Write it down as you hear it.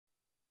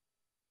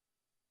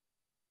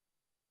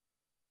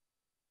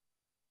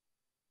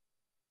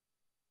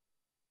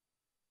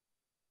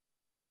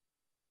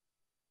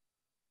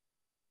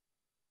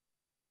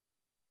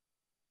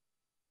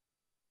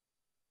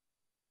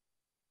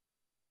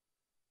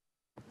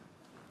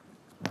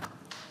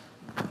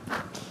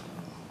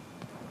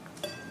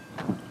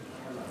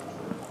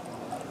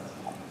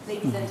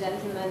Ladies and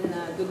gentlemen,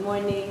 good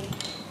morning.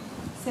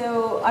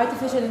 So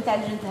artificial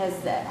intelligence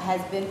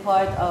has been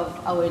part of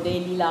our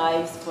daily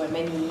lives for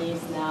many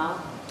years now.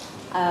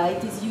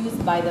 It is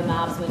used by the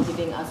maps when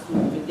giving us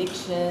route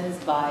predictions,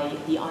 by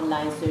the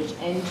online search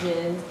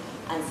engines,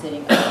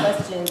 answering our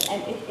questions,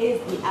 and it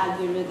is the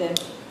algorithm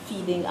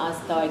feeding us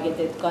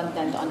targeted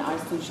content on our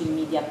social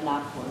media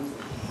platforms.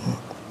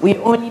 We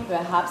only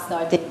perhaps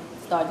started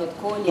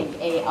calling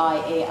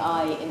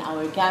AI in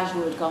our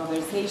casual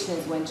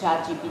conversations when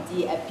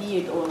ChatGPT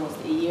appeared almost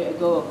a year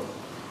ago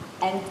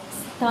and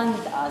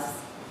stunned us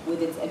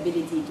with its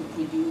ability to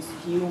produce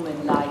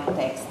human-like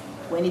text,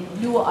 when it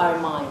blew our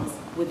minds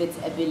with its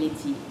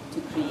ability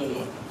to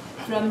create.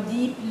 From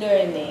deep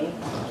learning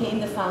came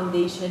the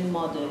foundation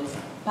models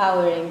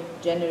powering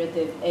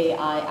generative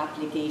AI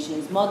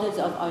applications, models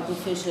of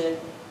artificial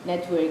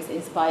networks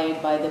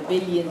inspired by the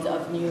billions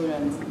of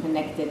neurons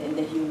connected in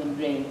the human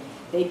brain.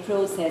 They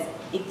process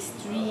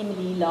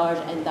extremely large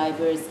and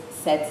diverse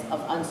sets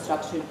of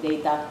unstructured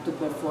data to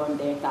perform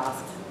their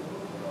tasks.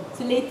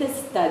 So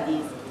latest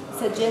studies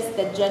suggest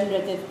that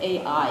generative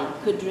AI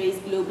could raise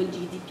global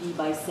GDP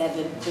by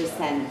 7%,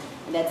 and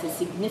that's a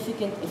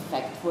significant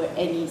effect for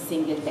any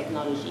single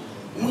technology.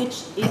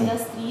 Which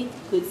industry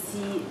could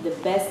see the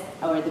best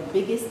or the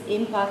biggest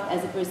impact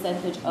as a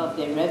percentage of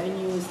their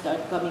revenue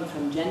start coming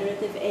from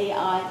generative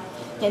AI?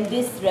 Can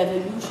this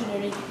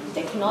revolutionary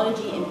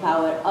technology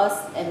empower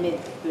us amid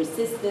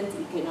persistent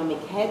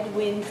economic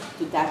headwinds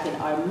to tackle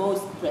our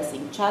most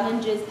pressing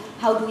challenges?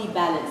 How do we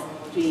balance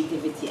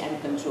creativity and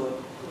control?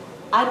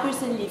 I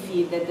personally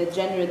feel that the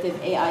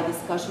generative AI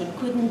discussion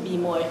couldn't be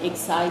more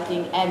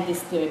exciting and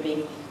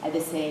disturbing at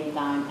the same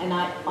time, and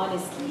I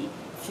honestly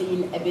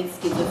feel a bit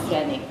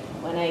schizophrenic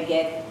when I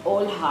get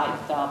all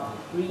hyped up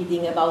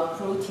reading about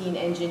protein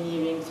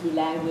engineering through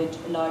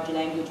large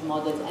language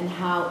models and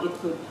how it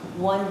could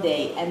one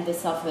day end the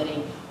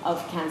suffering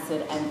of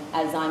cancer and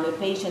Alzheimer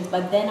patients.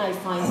 But then I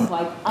find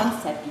quite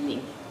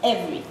unsettling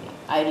everything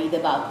I read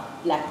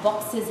about black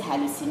boxes,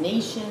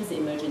 hallucinations,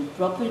 emergent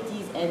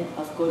properties, and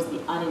of course the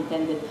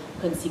unintended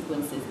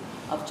consequences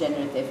of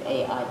generative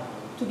AI.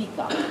 To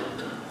become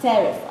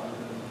terrified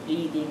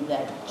reading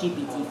that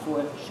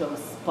GPT-4 shows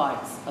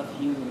parts of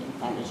human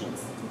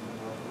intelligence.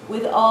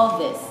 With all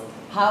this,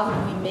 how do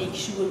we make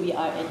sure we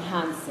are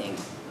enhancing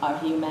our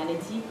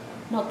humanity,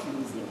 not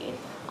losing it?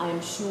 I am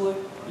sure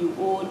you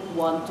all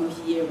want to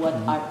hear what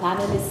our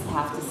panelists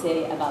have to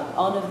say about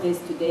all of this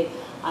today.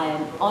 I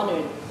am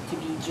honored to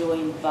be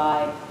joined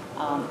by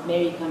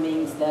Mary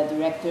Cummings, the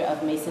Director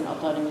of Mason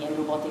Autonomy and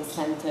Robotics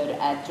Center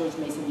at George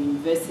Mason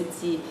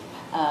University,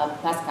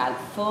 Pascal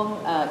Fung,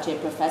 Chair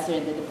Professor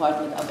in the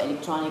Department of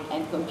Electronic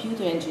and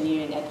Computer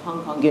Engineering at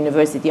Hong Kong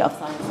University of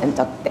Science and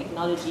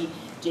Technology,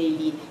 J.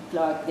 Lee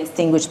Clark,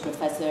 Distinguished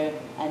Professor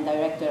and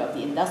Director of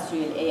the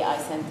Industrial AI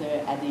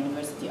Center at the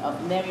University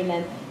of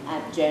Maryland,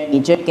 and Jeremy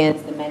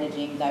Jerkins, the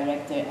Managing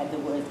Director at the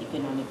World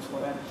Economic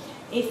Forum.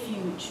 If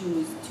you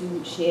choose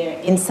to share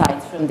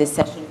insights from this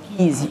session,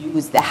 please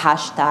use the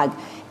hashtag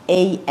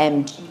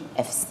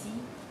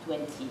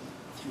AMGFC23.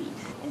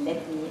 And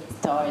let me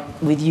start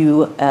with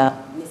you,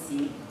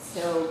 Missy.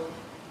 So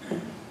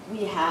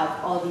we have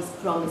all these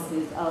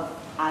promises of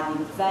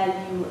adding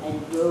value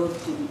and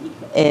growth to the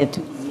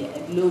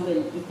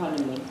global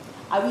economy.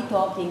 Are we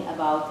talking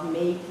about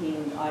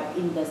making our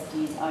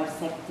industries, our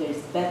sectors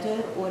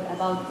better, or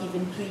about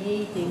even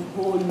creating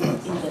whole new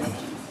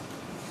industries?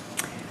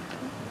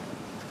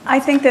 I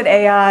think that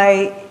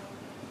AI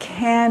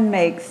can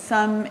make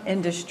some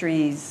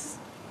industries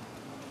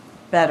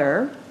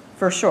better,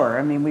 for sure.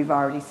 I mean, we've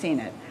already seen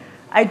it.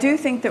 I do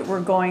think that we're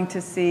going to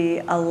see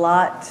a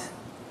lot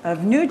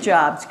of new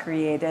jobs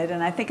created,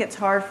 and I think it's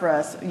hard for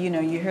us. You know,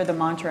 you hear the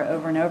mantra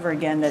over and over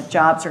again that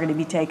jobs are going to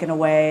be taken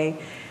away.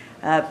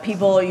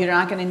 You're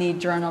not going to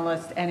need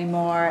journalists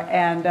anymore.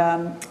 And,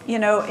 you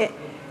know,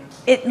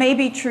 it may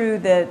be true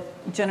that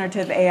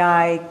generative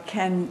AI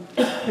can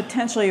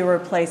potentially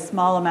replace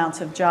small amounts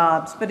of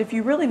jobs, but if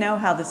you really know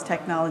how this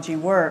technology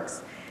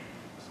works,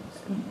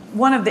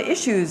 one of the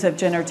issues of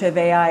generative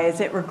AI is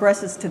it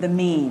regresses to the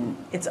mean.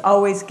 It's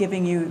always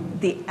giving you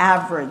the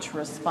average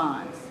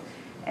response.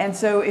 And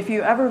so if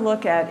you ever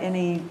look at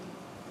any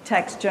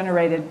text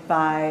generated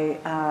by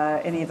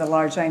any of the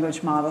large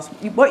language models,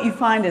 what you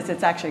find is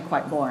it's actually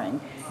quite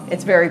boring.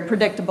 It's very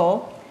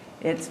predictable.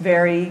 It's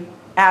very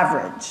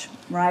average,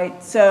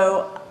 right?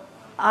 So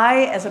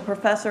as a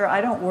professor, I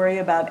don't worry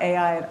about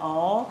AI at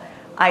all.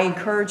 I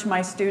encourage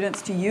my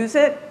students to use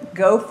it,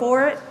 go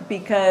for it,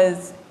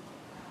 because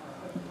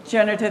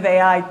generative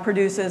AI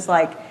produces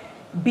like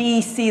B,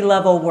 C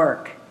level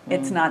work.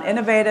 It's not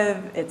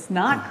innovative, it's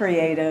not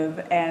creative,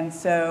 and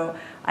so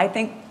I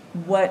think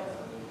what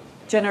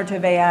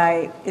generative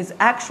AI is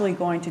actually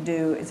going to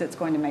do is it's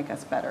going to make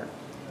us better.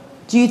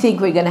 Do you think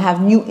we're going to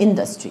have new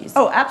industries?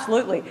 Oh,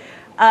 absolutely.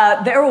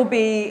 There will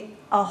be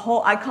a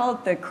whole, I call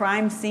it the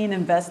crime scene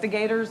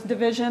investigators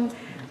division.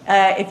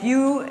 If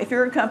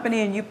you're a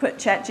company and you put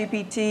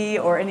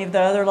ChatGPT or any of the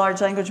other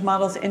large language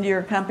models into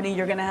your company,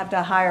 you're going to have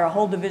to hire a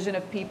whole division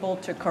of people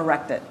to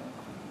correct it.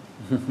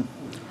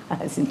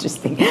 That's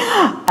interesting.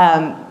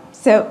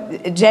 So,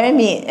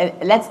 Jeremy,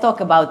 let's talk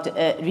about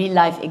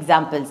real-life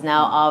examples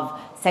now of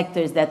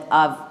sectors that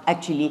have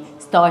actually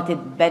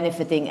started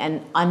benefiting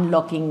and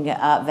unlocking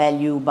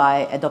value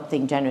by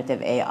adopting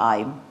generative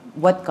AI.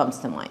 What comes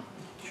to mind?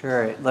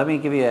 Sure. Let me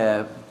give you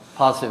a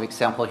positive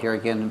example here,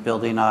 again,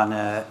 building on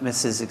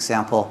Mrs.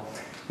 example.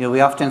 You know,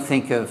 we often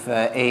think of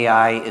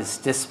AI as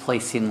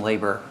displacing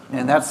labor,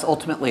 and that's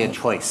ultimately a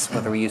choice,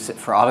 whether we use it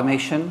for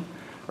automation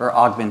or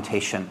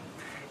augmentation.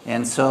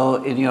 And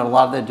so, in a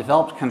lot of the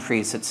developed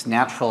countries, it's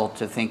natural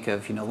to think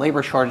of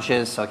labor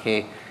shortages.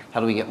 Okay, how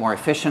do we get more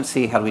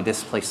efficiency? How do we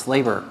displace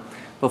labor?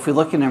 But if we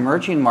look in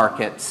emerging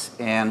markets,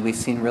 and we've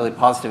seen really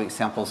positive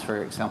examples,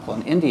 for example,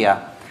 in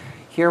India,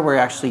 here we're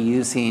actually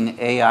using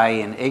AI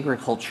in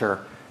agriculture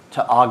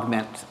to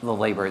augment the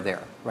labor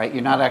there, right?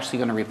 You're not actually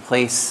going to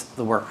replace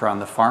the worker on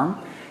the farm.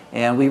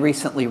 And we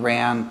recently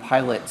ran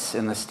pilots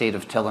in the state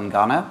of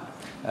Telangana,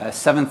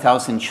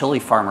 7,000 chili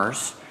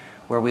farmers,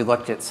 where we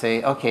looked at,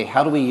 say, okay,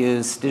 how do we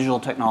use digital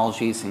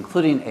technologies,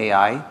 including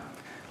AI,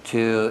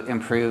 to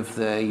improve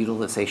the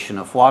utilization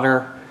of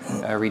water,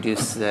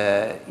 reduce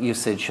the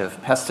usage of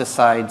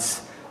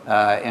pesticides,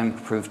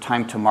 improve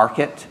time to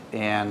market,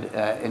 and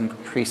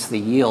increase the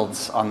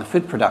yields on the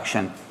food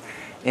production.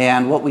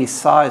 And what we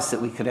saw is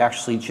that we could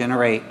actually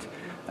generate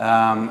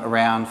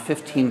around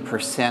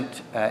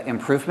 15%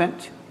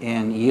 improvement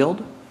in yield,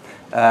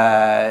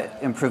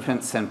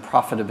 improvements in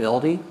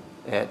profitability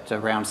at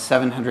around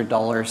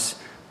 $700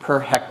 per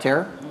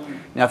hectare.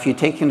 Now, if you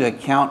take into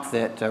account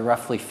that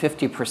roughly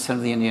 50%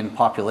 of the Indian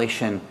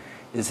population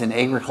is in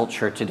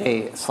agriculture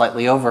today,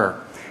 slightly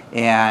over,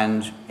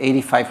 and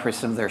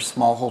 85% of their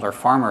smallholder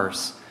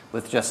farmers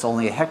with just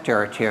only a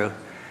hectare or two,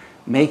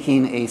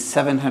 making a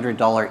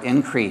 $700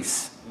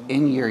 increase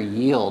in your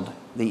yield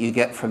that you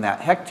get from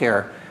that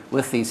hectare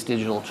with these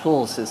digital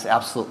tools is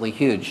absolutely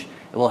huge.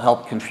 It will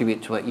help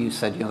contribute to what you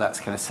said, that's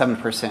kind of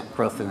 7%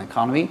 growth in the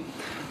economy.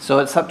 So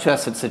it's up to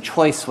us. It's a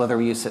choice whether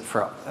we use it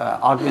for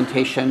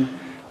augmentation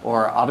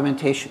or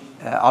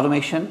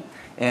automation.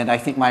 And I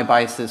think my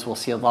bias is we'll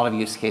see a lot of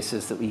use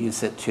cases that we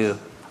use it to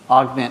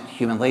augment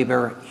human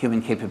labor,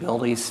 human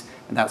capabilities,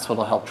 and that's what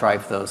will help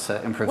drive those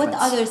improvements.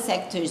 What other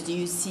sectors do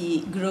you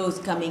see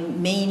growth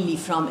coming mainly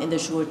from in the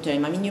short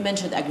term? I mean, you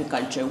mentioned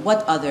agriculture.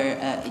 What other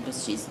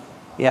industries?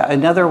 Yeah,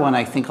 another one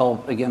I think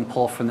I'll again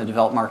pull from the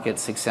developed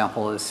markets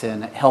example is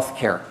in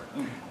healthcare.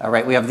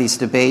 Right, we have these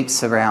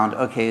debates around,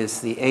 okay,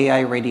 is the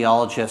AI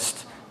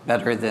radiologist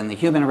better than the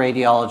human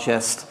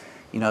radiologist?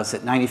 Is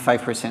it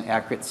 95%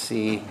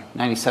 accuracy,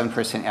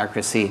 97%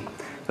 accuracy?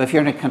 But if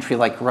you're in a country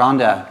like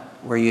Rwanda,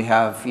 where you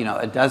have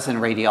a dozen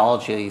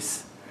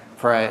radiologies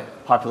for a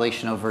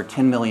population over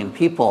 10 million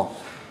people,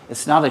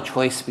 it's not a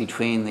choice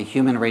between the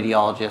human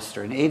radiologist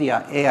or an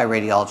AI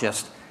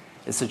radiologist.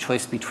 It's a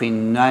choice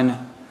between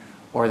none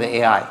or the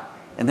AI.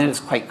 And then it's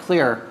quite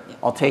clear,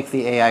 I'll take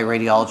the AI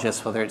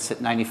radiologist, whether it's at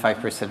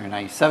 95% or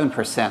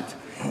 97%,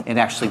 and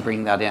actually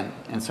bring that in.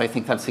 And so I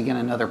think that's, again,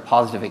 another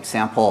positive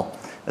example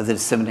of the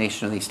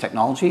dissemination of these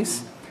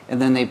technologies.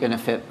 And then they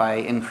benefit by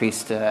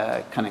increased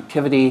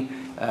connectivity,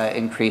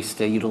 increased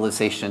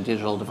utilization of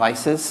digital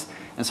devices.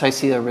 And so I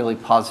see a really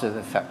positive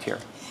effect here.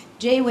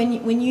 Jay,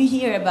 when you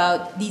hear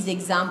about these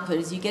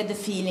examples, you get the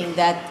feeling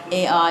that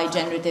AI,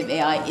 generative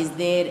AI, is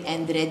there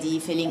and ready,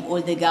 filling all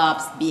the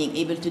gaps, being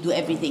able to do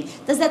everything.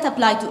 Does that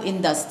apply to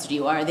industry,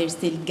 or are there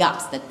still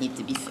gaps that need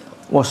to be filled?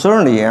 Well,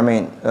 certainly, I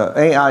mean,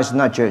 AI is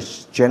not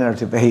just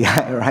generative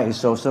AI, right?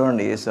 So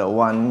certainly it's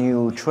one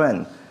new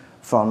trend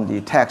from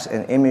the text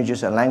and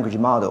images and language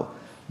model.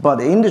 But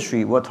the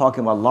industry, we're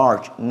talking about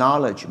large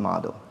knowledge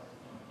model,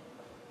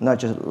 not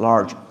just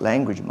large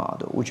language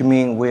model, which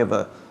means we have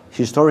a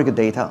historical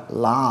data,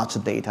 lots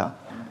of data.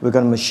 We've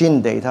got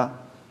machine data,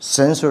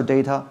 sensor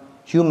data,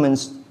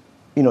 humans,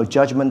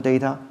 judgment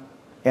data,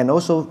 and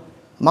also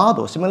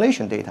model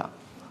simulation data.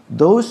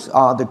 Those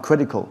are the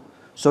critical.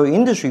 So in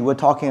industry, we're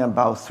talking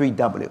about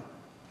 3W.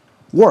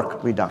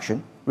 Work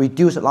reduction,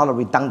 reduce a lot of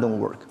redundant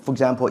work. For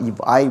example, if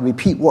I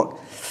repeat work,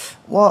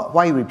 well,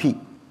 why repeat?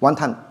 One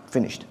time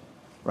finished,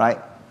 right?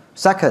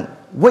 Second,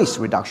 waste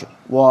reduction.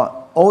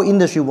 Well, all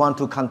industry want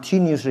to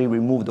continuously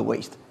remove the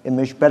waste.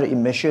 Better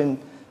emission,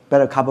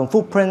 better carbon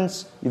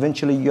footprints,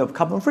 eventually you have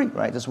carbon free,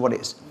 right? That's what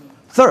it is.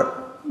 Third,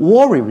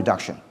 worry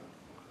reduction.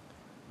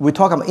 We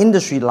talk about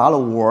industry, a lot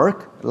of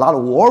work, a lot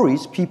of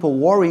worries. People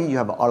worry, you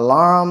have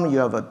alarm, you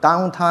have a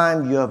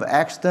downtime, you have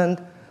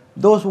accident.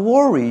 Those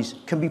worries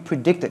can be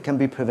predicted, can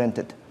be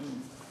prevented.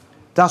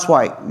 That's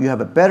why you have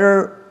a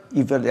better,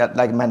 if you're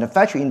like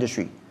manufacturing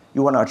industry,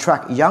 you want to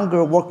attract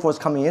younger workforce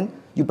coming in,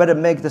 you better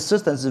make the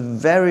systems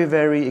very,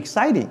 very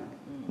exciting,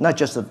 not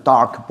just a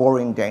dark,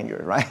 boring,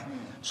 danger, right?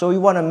 So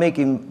you want to make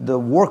the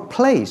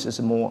workplace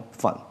is more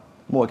fun,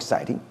 more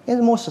exciting,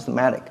 and more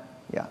systematic.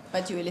 Yeah.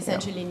 But you will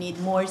essentially need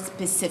more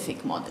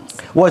specific models.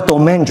 Well,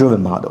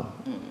 domain-driven model,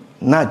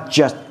 not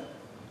just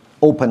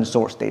open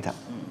source data.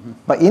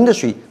 But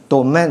industry,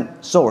 domain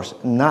source,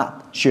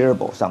 not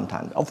shareable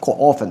sometimes. Of course,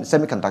 often,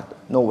 semiconductor,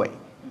 no way,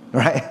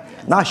 right?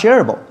 Not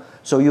shareable.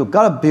 So you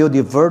got to build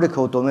the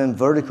vertical, domain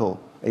vertical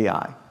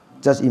AI.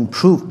 Just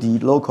improve the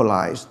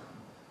localized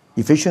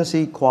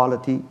efficiency,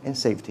 quality, and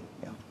safety.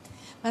 Yeah.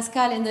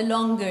 Pascal, in the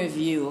longer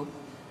view,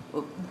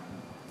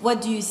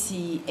 what do you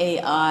see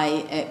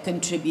AI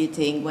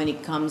contributing when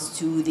it comes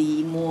to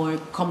the more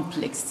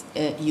complex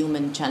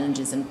human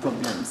challenges and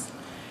problems?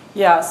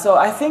 Yeah, so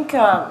I think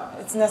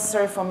it's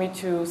necessary for me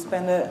to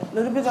spend a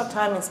little bit of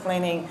time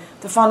explaining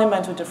the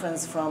fundamental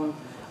difference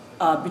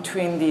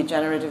between the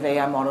generative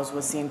AI models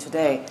we're seeing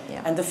today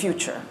and the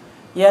future.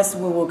 Yes,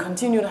 we will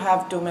continue to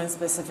have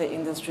domain-specific,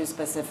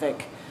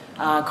 industry-specific,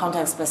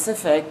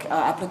 context-specific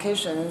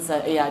applications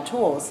and AI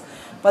tools,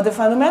 but the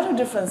fundamental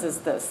difference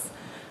is this.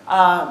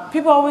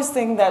 People always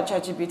think that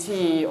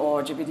ChatGPT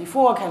or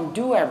GPT-4 can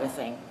do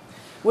everything.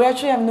 We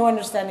actually have no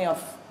understanding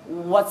of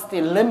what's the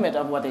limit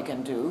of what they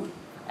can do,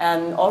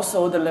 and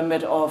also the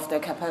limit of their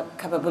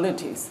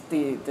capabilities,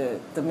 the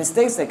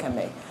mistakes they can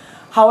make.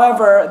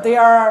 However, they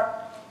are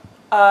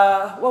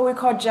what we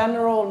call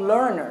general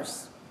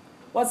learners.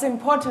 What's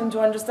important to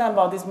understand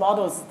about these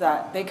models is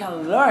that they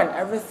can learn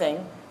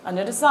everything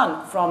under the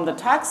sun, from the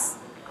text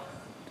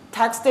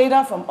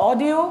data, from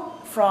audio,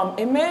 from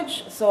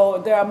image. So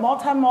there are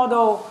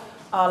multimodal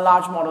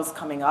large models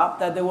coming up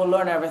that they will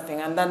learn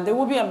everything. And then they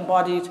will be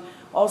embodied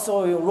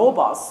also in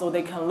robots, so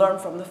they can learn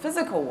from the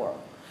physical world.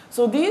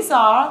 So these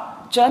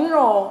are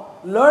general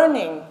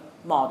learning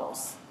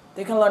models.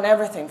 They can learn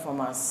everything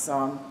from us.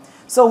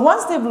 So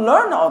once they've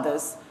learned all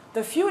this,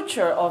 the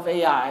future of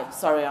AI,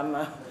 sorry,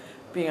 I'm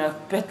being a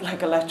bit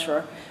like a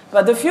lecturer,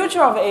 but the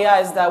future of AI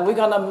is that we're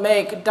going to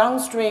make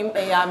downstream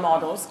AI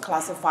models,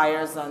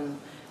 classifiers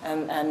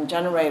and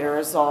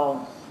generators,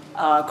 or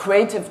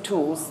creative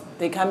tools.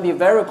 They can be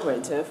very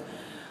creative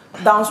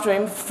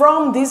downstream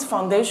from these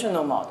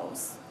foundational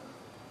models.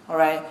 All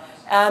right?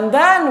 And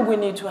then we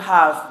need to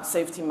have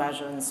safety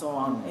measures and so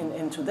on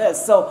into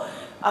this. So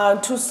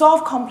to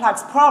solve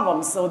complex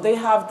problems, so they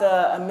have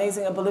the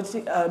amazing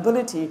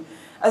ability.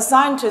 As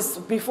scientists,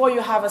 before you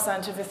have a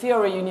scientific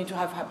theory, you need to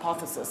have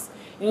hypothesis.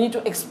 You need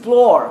to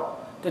explore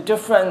the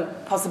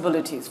different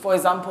possibilities. For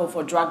example,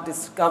 for drug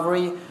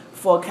discovery,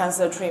 for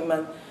cancer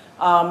treatment,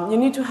 you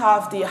need to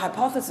have the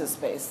hypothesis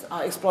space,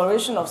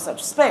 exploration of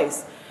such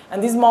space.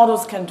 And these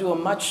models can do a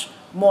much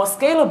more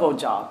scalable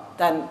job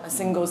than a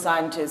single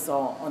scientist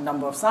or a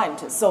number of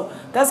scientists. So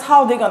that's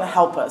how they're going to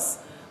help us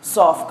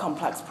solve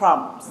complex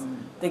problems.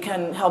 They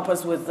can help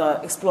us with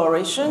the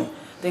exploration.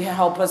 They can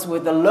help us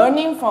with the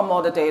learning from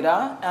all the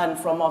data and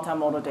from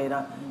multimodal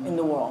data in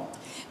the world.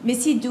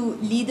 Missy, do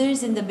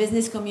leaders in the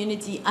business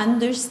community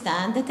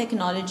understand the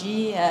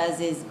technology as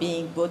is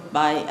being put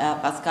by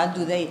Pascal?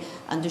 Do they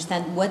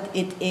understand what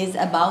it is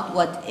about,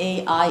 what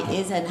AI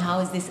is, and how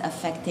is this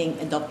affecting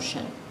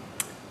adoption?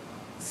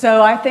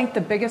 So I think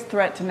the biggest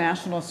threat to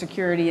national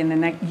security in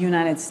the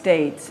United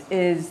States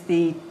is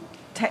the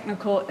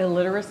technical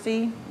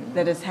illiteracy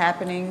that is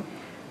happening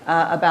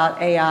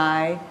about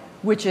AI,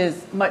 which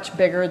is much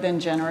bigger than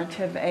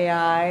generative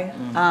AI.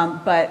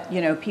 But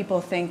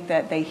people think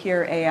that they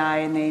hear AI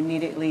and they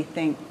immediately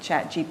think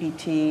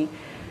ChatGPT.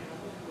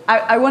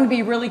 I want to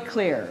be really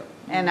clear,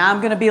 and I'm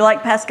going to be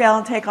like Pascal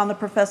and take on the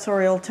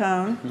professorial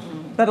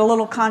tone, but a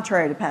little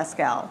contrary to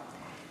Pascal.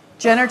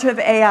 Generative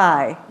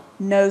AI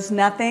knows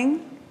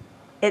nothing.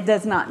 It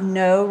does not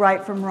know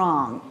right from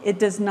wrong. It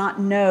does not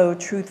know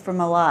truth from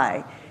a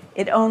lie.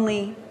 It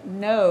only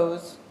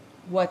knows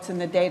what's in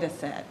the data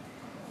set.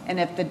 And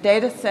if the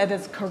data set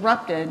is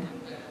corrupted,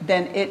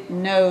 then it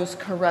knows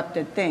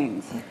corrupted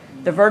things.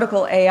 The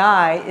vertical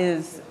AI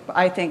is,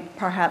 I think,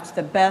 perhaps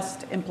the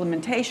best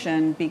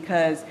implementation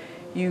because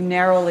you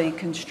narrowly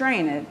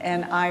constrain it.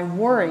 And I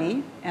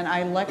worry, and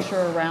I lecture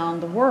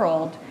around the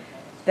world,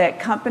 that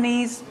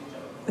companies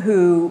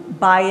who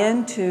buy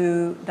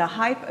into the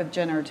hype of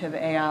generative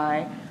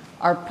AI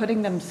are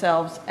putting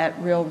themselves at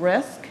real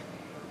risk.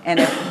 And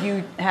if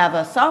you have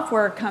a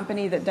software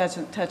company that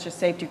doesn't touch a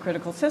safety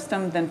critical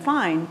system, then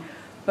fine.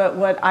 But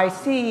what I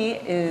see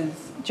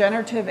is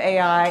generative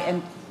AI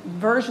and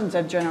versions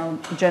of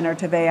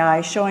generative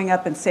AI showing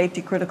up in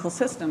safety critical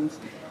systems.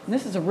 And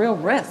this is a real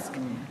risk.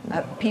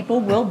 People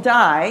will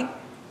die.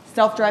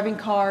 Self-driving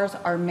cars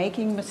are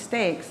making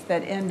mistakes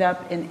that end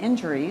up in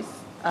injuries.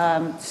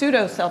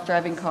 Pseudo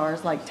self-driving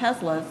cars like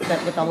Teslas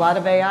that with a lot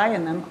of AI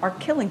in them are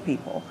killing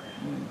people.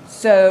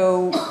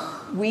 So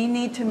we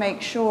need to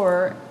make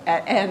sure,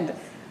 and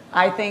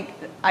I think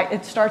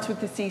it starts with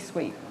the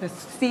C-suite. The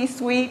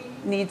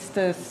C-suite needs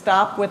to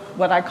stop with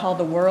what I call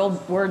the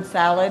word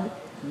salad.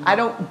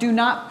 Do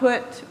not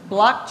put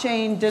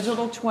blockchain,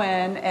 digital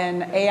twin,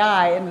 and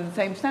AI into the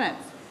same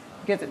sentence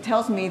because it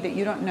tells me that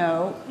you don't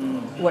know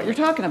what you're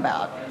talking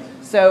about.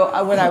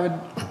 So what I would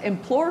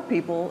implore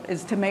people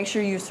is to make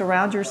sure you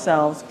surround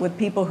yourselves with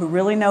people who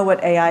really know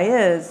what AI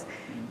is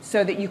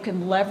so that you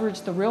can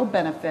leverage the real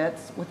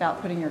benefits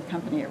without putting your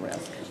company at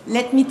risk.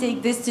 Let me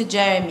take this to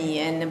Jeremy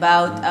and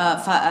about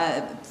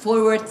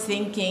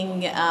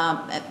forward-thinking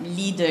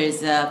leaders.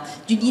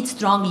 Do you need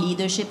strong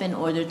leadership in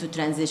order to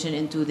transition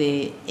into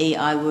the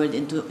AI world,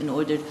 in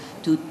order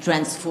to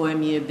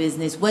transform your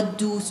business? What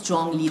do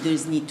strong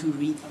leaders need to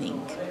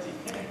rethink?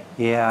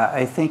 Yeah,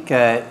 I think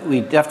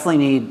we definitely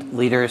need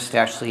leaders to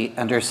actually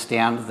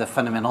understand the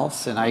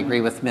fundamentals, and I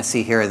agree with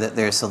Missy here that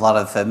there's a lot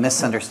of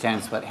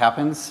misunderstandings of what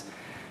happens.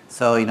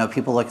 So,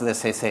 people look at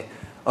this, they say,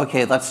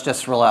 okay, let's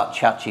just roll out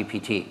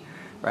ChatGPT,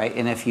 right?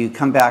 And if you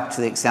come back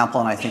to the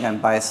example, and I think I'm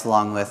biased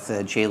along with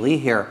Jay Lee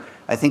here,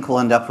 I think we'll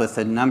end up with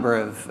a number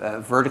of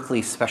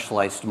vertically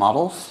specialized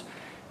models.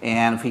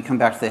 And if we come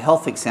back to the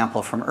health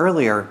example from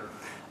earlier,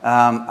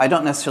 I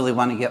don't necessarily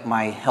want to get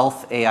my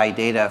health AI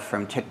data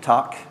from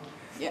TikTok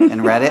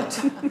and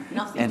Reddit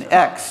and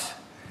X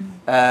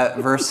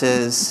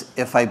versus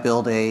if I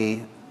build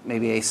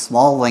maybe a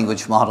small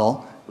language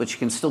model, which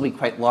can still be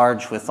quite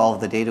large with all of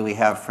the data we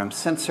have from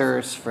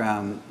sensors,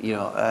 from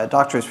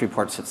doctors'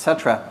 reports, et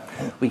cetera.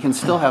 We can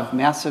still have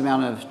massive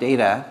amount of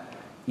data,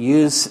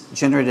 use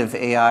generative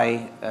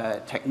AI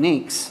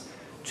techniques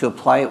to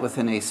apply it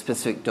within a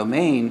specific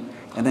domain,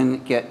 and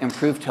then get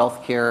improved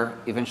healthcare,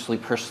 eventually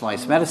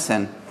personalized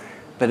medicine.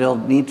 But it'll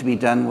need to be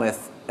done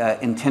with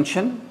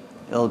intention.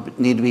 It'll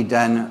need to be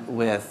done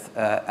with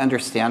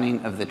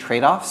understanding of the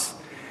trade-offs.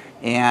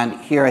 And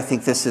here I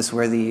think this is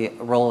where the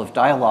role of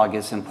dialogue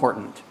is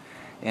important.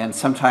 And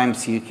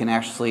sometimes you can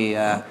actually,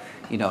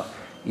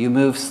 you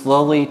move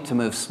slowly to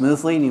move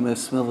smoothly, and you move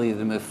smoothly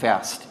to move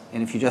fast.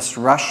 And if you just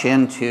rush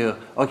into,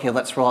 okay,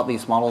 let's roll out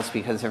these models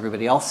because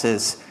everybody else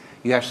is,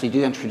 you actually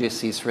do introduce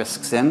these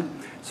risks in.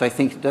 So I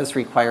think it does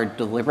require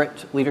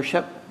deliberate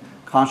leadership,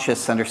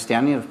 conscious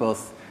understanding of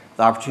both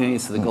the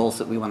opportunities and the goals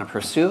that we want to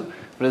pursue,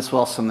 but as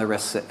well as some of the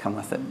risks that come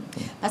with it.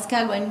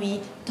 Pascal, when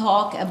we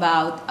talk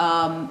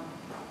about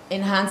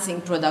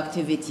enhancing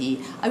productivity,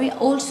 are we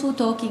also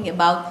talking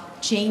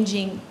about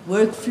changing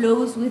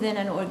workflows within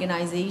an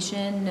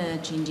organization,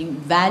 changing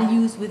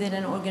values within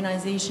an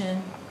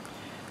organization?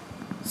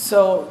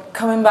 So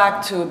coming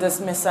back to this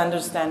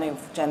misunderstanding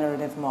of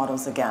generative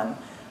models again.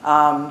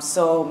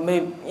 So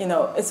maybe,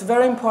 it's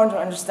very important to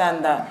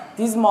understand that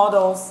these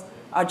models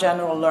are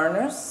general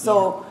learners.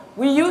 So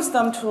we use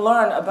them to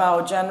learn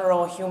about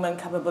general human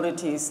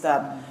capabilities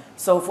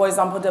so for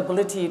example, the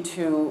ability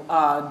to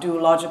do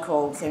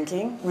logical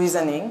thinking,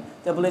 reasoning,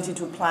 the ability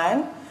to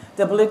plan,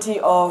 the ability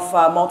of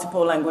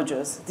multiple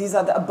languages. These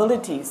are the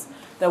abilities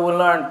that we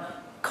learn,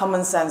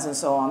 common sense and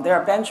so on. There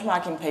are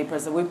benchmarking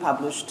papers that we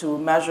publish to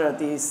measure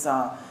these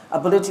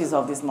abilities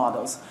of these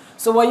models.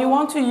 So what you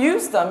want to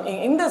use them in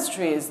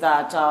industry is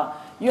that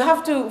you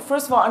have to,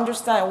 first of all,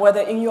 understand whether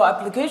in your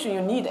application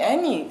you need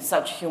any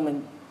such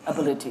human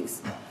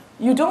abilities.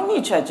 You don't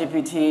need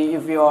ChatGPT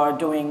if you are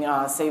doing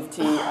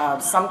safety,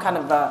 some kind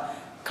of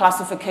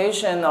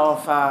classification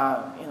of,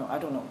 I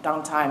don't know,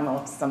 downtime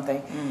or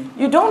something.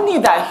 You don't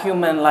need that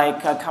human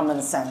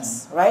common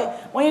sense, right?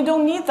 When you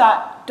don't need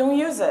that, don't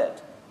use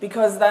it,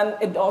 because then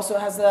it also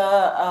has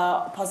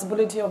a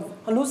possibility of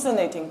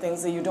hallucinating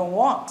things that you don't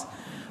want.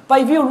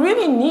 But if you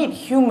really need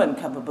human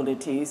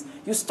capabilities,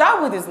 you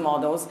start with these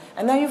models,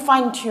 and then you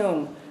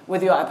fine-tune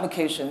with your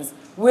applications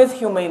with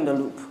human in the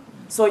loop.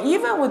 So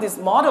even with these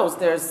models,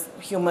 there's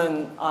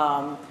human,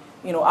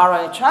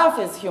 RLHF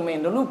is human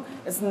in the loop.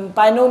 It's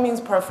by no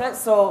means perfect,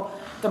 so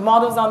the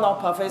models are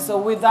not perfect. So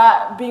with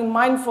that, being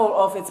mindful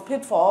of its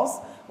pitfalls,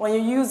 when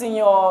you're using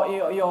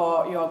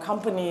your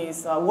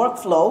company's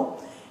workflow,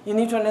 you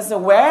need to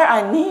understand where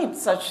I need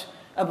such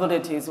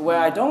abilities, where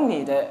I don't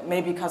need it.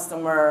 Maybe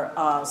customer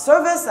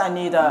service, I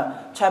need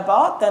a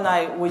chatbot, then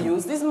I will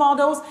use these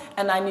models,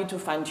 and I need to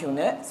fine-tune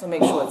it, so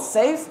make sure it's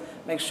safe,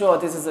 make sure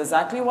this is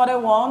exactly what I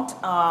want,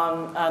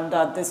 and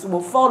that this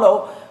will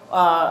follow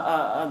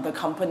the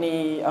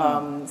company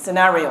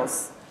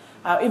scenarios.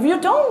 If you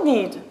don't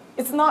need,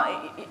 if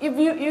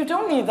you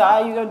don't need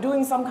that, you're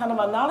doing some kind of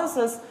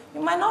analysis, you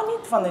might not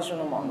need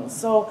foundational models.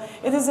 So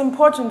it is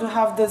important to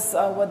have this,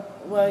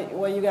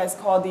 what you guys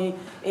call the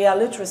AI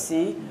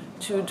literacy,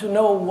 to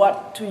know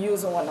what to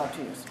use and what not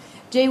to use.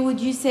 Jay, would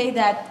you say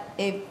that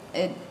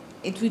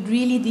it would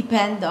really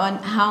depend on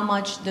how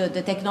much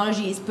the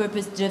technology is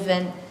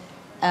purpose-driven,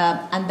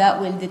 and that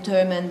will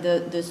determine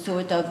the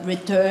sort of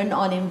return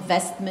on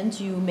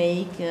investment you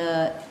make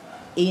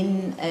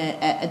in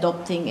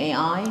adopting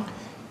AI?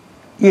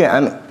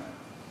 Yeah,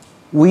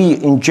 we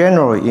in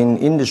general in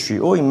industry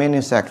or in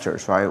many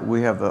sectors, right,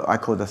 we have I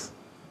call the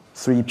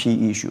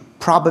 3P issue: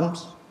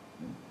 problems,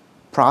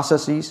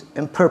 processes,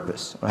 and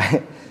purpose,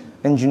 right?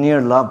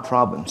 Engineers love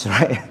problems,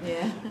 right?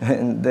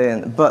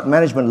 Yeah. But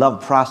management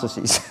love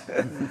processes,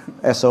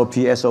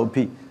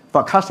 SOP.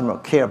 But customer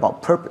care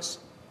about purpose,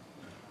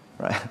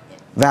 right? Yeah.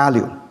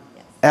 Value,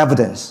 yes.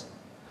 Evidence.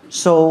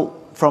 So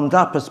from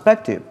that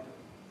perspective,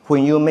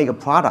 when you make a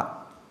product,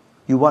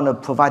 you want to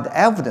provide the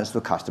evidence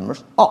to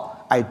customers. Oh,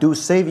 I do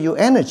save you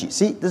energy.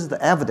 See, this is the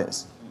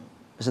evidence.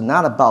 It's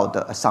not about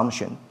the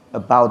assumption,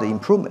 about the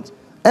improvement.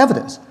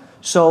 Evidence.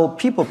 So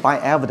people buy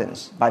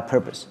evidence by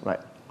purpose, right?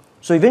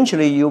 So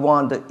eventually you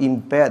want to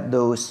embed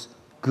those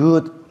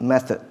good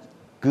methods,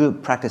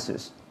 good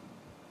practices.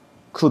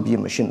 Could be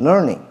machine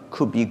learning,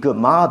 could be a good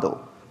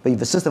model. But if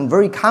the system is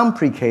very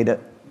complicated,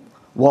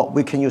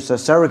 we can use a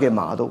surrogate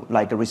model,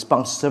 like a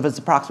response service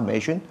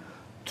approximation,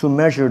 to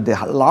measure the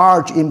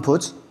large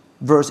inputs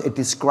versus a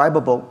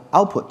describable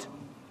output.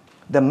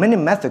 the many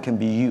methods can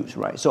be used,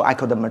 right? So I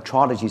call the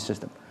metrology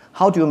system.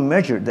 How do you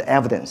measure the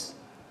evidence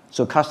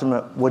so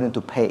customer willing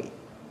to pay?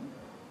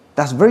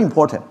 That's very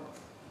important.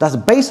 That's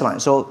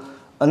baseline. So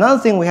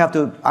another thing we have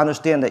to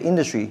understand the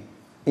industry,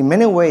 in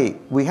many ways,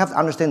 we have to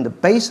understand the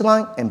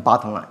baseline and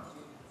bottom line.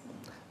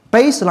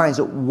 Baseline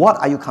is what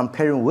are you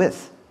comparing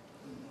with?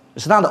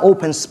 It's not an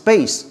open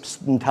space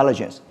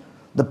intelligence.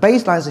 The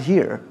baseline is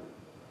here.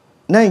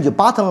 Then your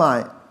bottom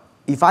line,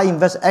 if I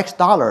invest X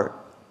dollar,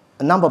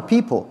 a number of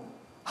people,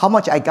 how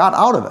much I got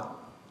out of it?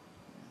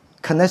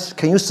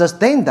 Can you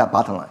sustain that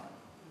bottom line?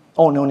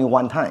 Only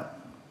one time.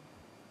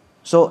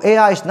 So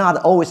AI is not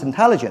always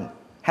intelligent.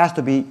 Has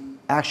to be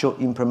actual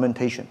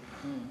implementation.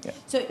 Yeah.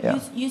 So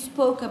you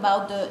spoke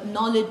about the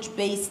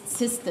knowledge-based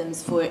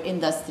systems for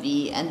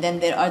industry, and then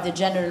there are the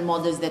general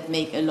models that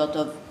make a lot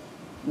of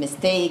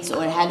mistakes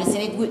or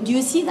hallucinate. Do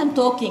you see them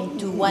talking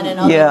to one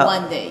another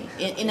one day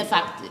in a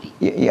factory?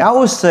 Yeah, I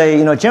would say,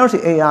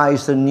 generative AI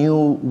is a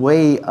new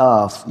way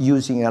of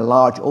using a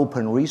large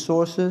open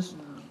resources.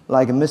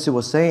 Like Missy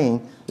was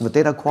saying, the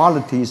data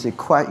quality is in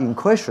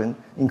question,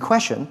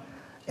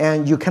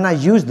 and you cannot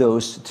use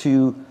those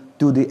to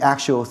do the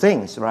actual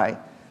things, right?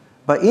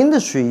 But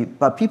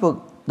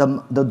people,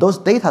 those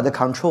data, they're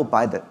controlled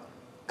by the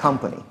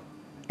company.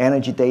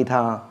 Energy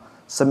data,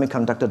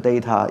 semiconductor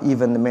data,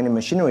 even the many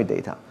machinery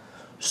data.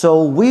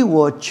 So we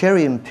will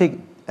cherry and pick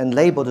and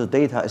label the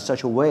data in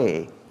such a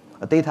way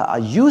the data are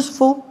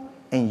useful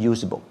and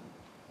usable.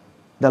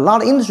 A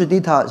lot of industry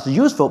data is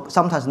useful,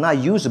 sometimes not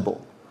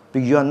usable,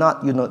 because you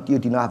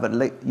do not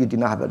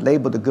have a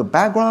label, the good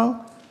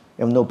background,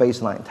 you have no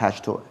baseline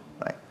attached to it,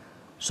 right?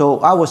 So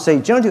I would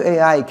say generative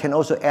AI can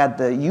also add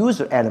the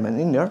user element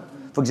in there.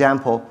 For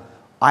example,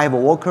 I have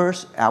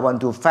workers, I want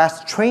to do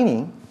fast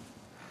training.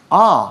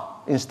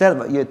 Instead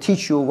of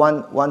teach you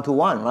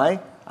one-to-one,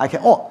 right?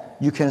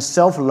 You can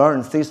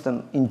self-learn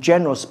system in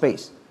general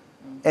space.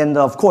 And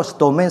of course,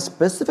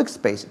 domain-specific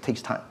space, it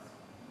takes time.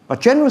 But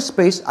general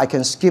space, I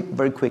can skip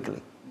very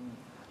quickly.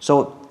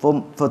 So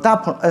for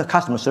that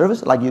customer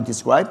service, like you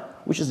described,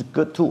 which is a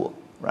good tool,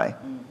 right?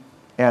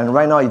 And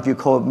right now, if you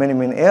call many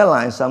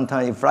airlines,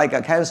 sometimes if flight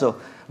got canceled,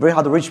 very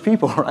hard to reach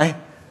people, right?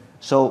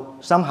 So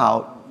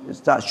somehow,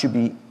 that should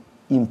be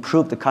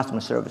improve the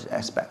customer service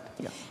aspect.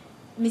 Yeah.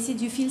 Missy,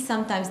 do you feel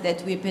sometimes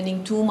that we're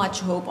putting too much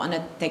hope on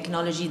a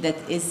technology that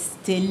is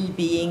still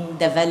being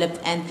developed,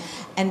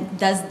 and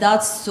does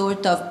that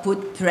sort of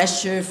put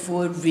pressure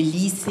for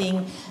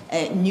releasing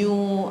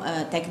new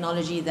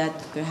technology that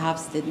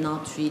perhaps did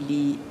not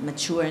really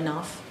mature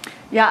enough?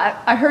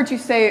 Yeah, I heard you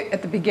say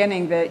at the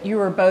beginning that you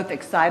were both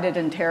excited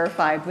and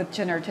terrified with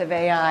generative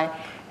AI,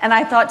 and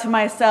I thought to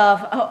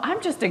myself, I'm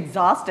just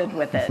exhausted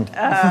with it.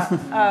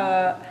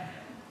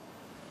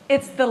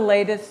 It's the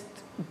latest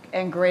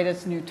and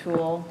greatest new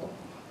tool.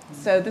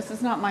 So this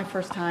is not my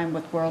first time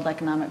with World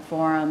Economic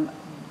Forum.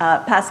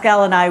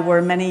 Pascal and I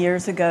were many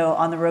years ago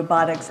on the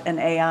Robotics and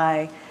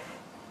AI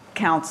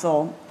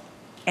Council,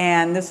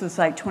 and this was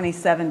like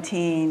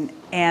 2017.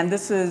 And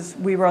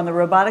we were on the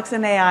Robotics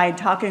and AI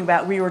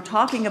we were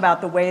talking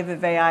about the wave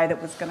of AI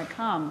that was going to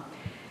come.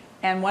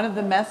 And one of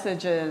the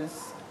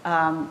messages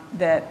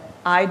that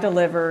I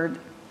delivered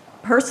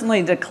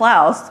personally to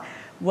Klaus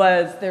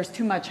was there's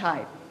too much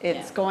hype.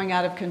 It's going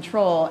out of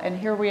control, and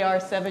here we are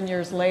 7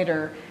 years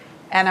later,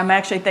 and I'm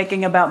actually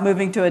thinking about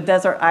moving to a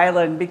desert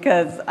island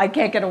because I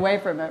can't get away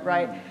from it,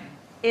 right?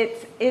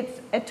 It's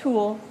a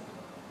tool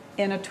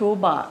in a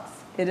toolbox.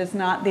 It is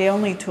not the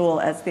only tool,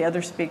 as the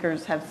other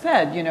speakers have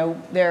said. You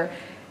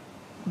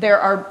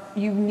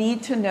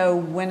need to know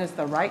when is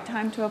the right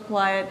time to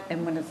apply it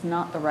and when it's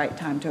not the right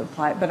time to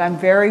apply it. But I'm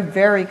very,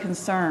 very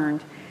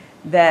concerned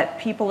that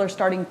people are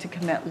starting to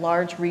commit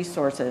large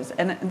resources,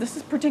 and this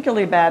is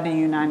particularly bad in the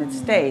United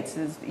States,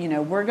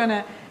 we're going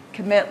to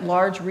commit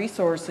large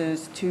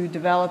resources to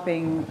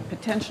developing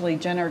potentially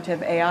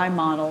generative AI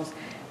models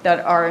that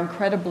are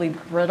incredibly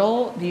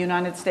brittle. The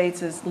United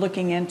States is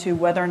looking into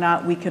whether or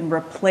not we can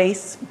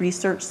replace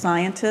research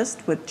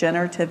scientists with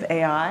generative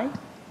AI.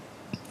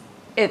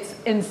 It's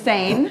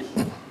insane.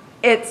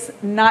 It's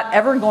not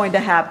ever going to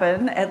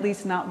happen, at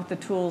least not with the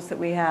tools that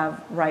we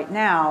have right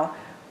now,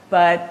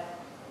 but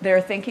they're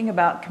thinking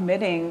about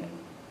committing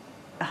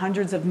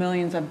hundreds of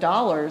millions of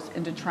dollars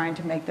into trying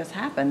to make this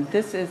happen.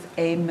 This is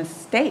a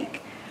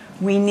mistake.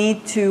 We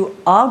need to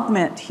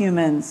augment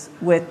humans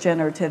with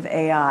generative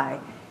AI.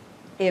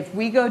 If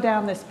we go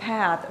down this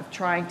path of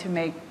trying to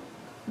make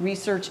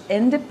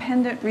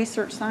independent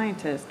research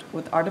scientists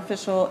with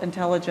artificial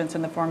intelligence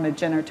in the form of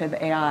generative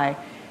AI,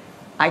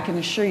 I can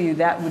assure you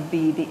that would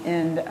be the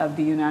end of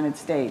the United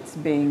States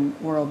being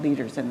world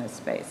leaders in this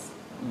space.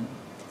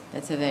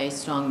 That's a very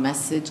strong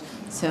message.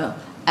 So,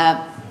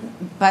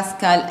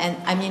 Pascal, and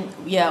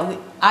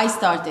I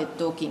started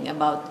talking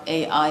about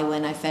AI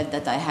when I felt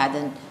that I had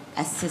an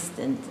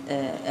assistant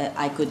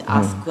I could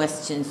ask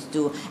questions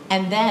to,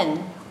 and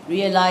then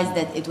realized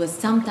that it was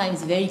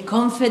sometimes very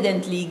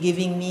confidently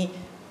giving me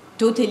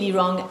totally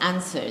wrong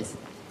answers.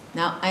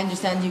 Now, I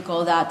understand you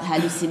call that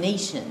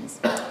hallucinations.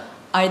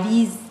 Are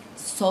these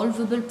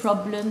solvable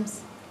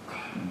problems?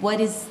 what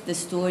is the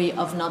story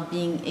of not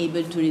being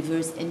able to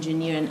reverse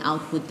engineer an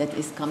output that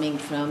is coming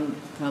from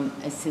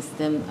a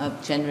system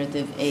of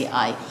generative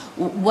AI?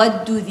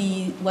 What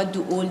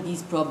do all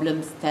these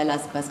problems tell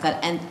us, Pascal,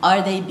 and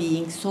are they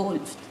being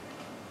solved?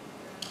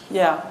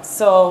 Yeah,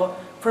 so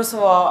first of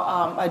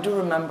all, I do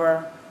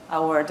remember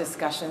our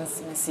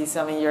discussions,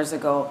 7 years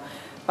ago.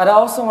 But I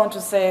also want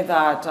to say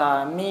that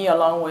me,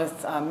 along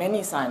with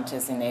many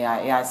scientists in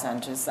AI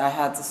scientists, I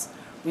had this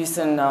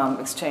recent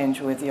exchange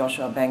with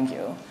Yoshua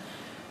Bengio.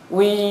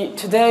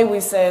 Today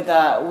we say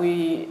that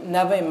we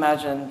never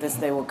imagined this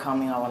day will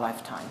come in our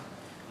lifetime.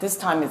 This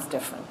time it's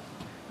different.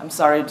 I'm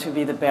sorry to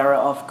be the bearer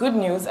of good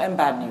news and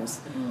bad news.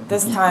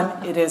 This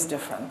time it is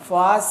different.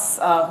 For us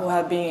who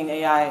have been in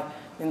AI,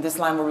 in this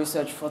line of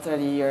research for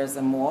 30 years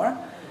and more,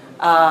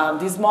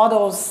 these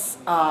models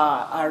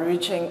are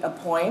reaching a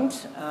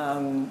point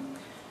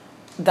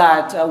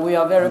that we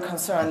are very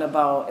concerned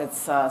about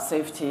its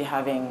safety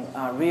having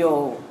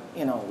real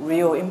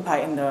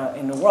impact in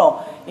the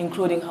world,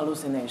 including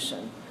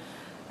hallucination.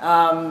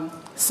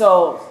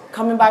 So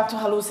coming back to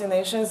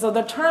hallucination, so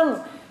the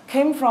term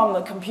came from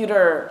the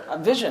computer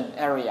vision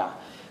area,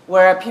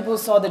 where people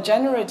saw the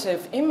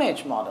generative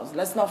image models.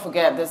 Let's not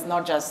forget, there's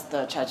not just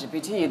the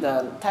ChatGPT,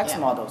 the text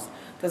models.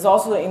 There's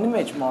also the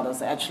image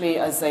models. Actually,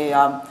 as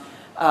a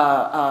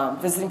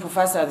visiting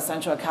professor at the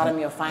Central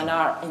Academy of Fine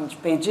Art in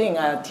Beijing,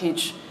 I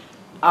teach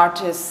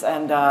artists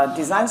and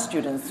design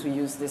students to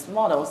use these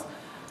models.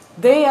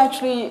 They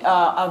actually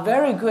are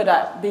very good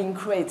at being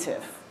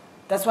creative.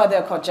 That's why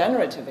they're called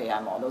generative AI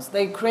models.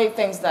 They create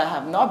things that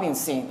have not been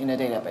seen in a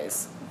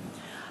database.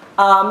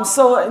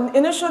 So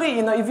initially,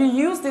 if you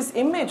use these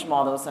image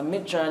models,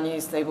 Mid-Journey,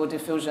 Stable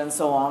Diffusion, and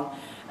so on,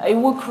 it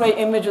will create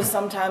images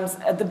sometimes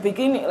at the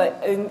beginning, like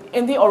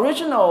in the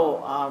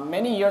original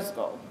many years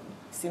ago.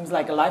 Seems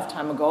like a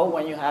lifetime ago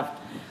when you have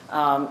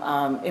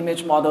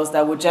image models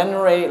that would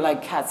generate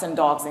like cats and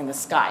dogs in the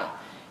sky.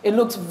 It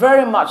looks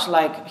very much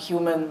like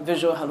human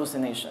visual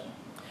hallucination.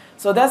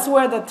 So that's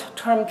where the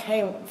term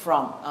came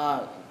from,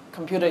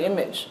 computer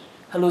image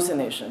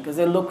hallucination, because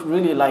they look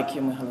really like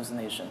human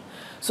hallucination.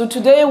 So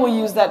today we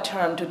use that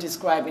term to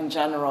describe in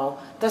general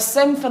the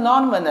same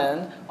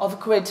phenomenon of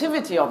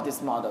creativity of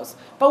these models.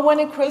 But when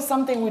it creates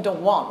something we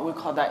don't want, we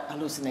call that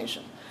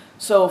hallucination.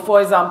 So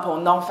for example,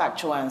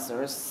 non-factual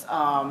answers,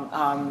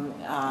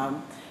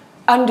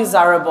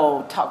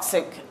 undesirable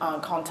toxic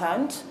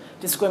content,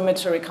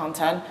 discriminatory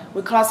content.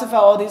 We classify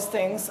all these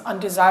things,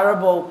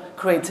 undesirable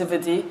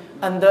creativity,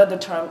 under the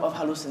term of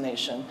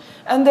hallucination.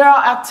 And there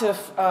are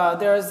active,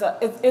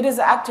 it is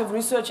an active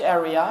research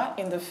area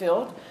in the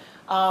field.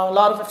 A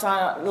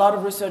lot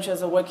of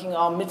researchers are working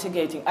on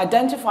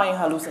identifying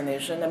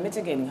hallucination and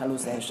mitigating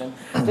hallucination.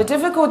 The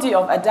difficulty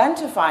of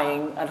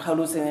identifying a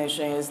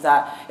hallucination is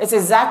that it's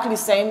exactly the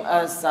same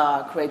as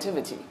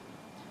creativity.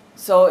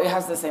 So it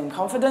has the same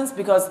confidence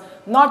because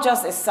not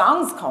just it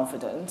sounds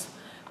confident,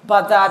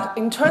 but that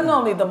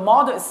internally the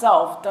model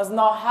itself does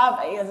not have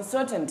an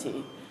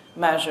uncertainty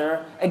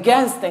measure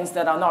against things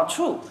that are not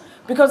true.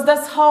 Because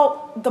that's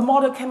how the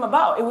model came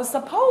about. It was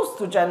supposed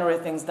to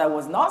generate things that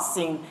was not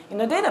seen in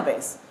a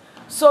database.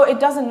 So it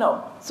doesn't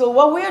know. So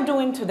what we are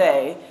doing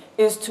today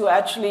is to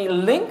actually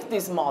link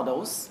these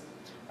models,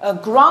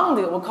 ground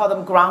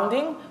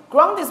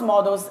these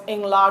models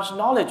in large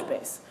knowledge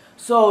base.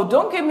 So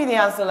don't give me the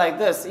answer like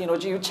this,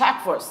 you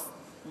check first.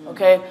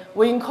 Okay?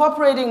 We're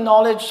incorporating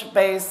knowledge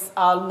base,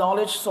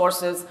 knowledge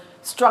sources,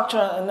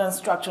 structured and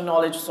unstructured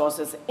knowledge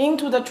sources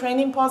into the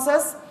training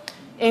process,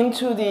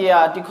 into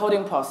the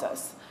decoding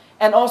process,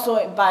 and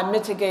also by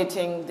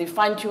mitigating the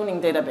fine-tuning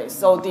database.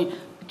 So the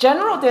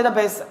general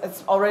database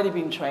has already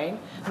been trained.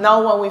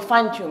 Now when we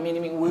fine-tune,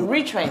 meaning we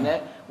retrain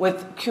it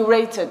with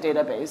curated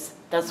database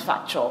that's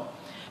factual.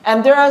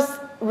 And there are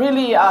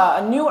really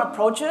new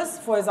approaches.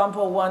 For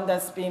example, one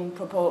that's been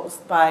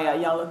proposed by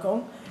Yang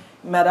LeCun,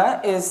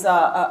 Meta, is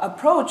an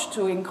approach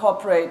to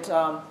incorporate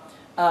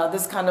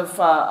this kind of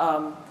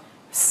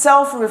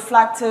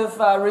self-reflective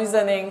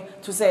reasoning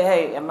to say,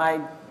 hey, am I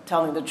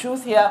telling the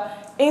truth here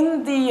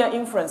in the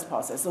inference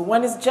process. So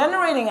when it's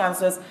generating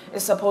answers,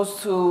 it's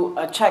supposed to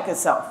check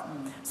itself.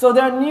 So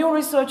there are new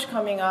research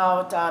coming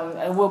out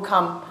and will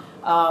come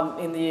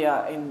in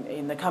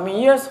the coming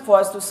years for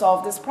us to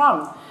solve this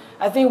problem.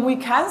 I think we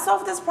can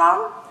solve this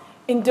problem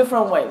in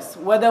different ways,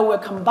 whether we're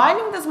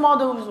combining this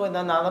model with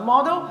another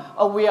model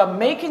or we are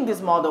making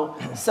this model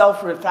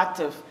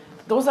self-reflective.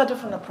 Those are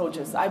different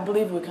approaches. I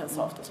believe we can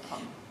solve this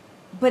problem.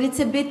 But it's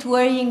a bit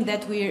worrying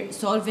that we're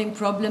solving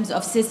problems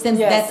of systems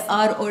that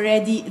are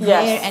already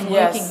there and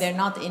working. They're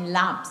not in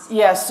labs.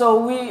 Yes,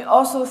 so we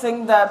also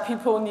think that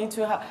people need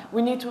to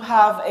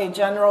have a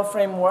general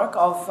framework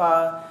of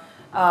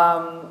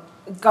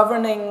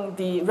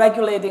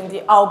regulating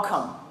the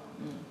outcome.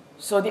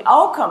 So the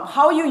outcome,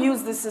 how you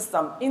use this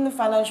system in the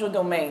financial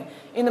domain,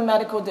 in the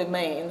medical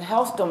domain, in the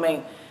health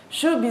domain,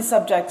 should be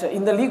subjected,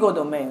 in the legal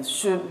domains,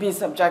 should be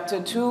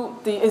subjected to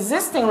the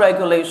existing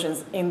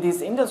regulations in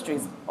these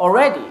industries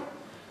already.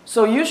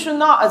 So you should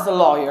not, as a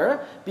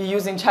lawyer, be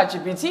using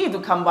ChatGPT to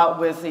come up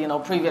with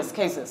previous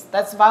cases.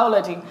 That's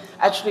violating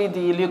actually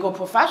the legal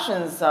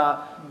profession's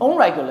own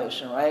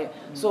regulation, right?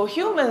 So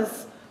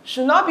humans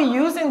should not be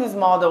using these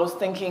models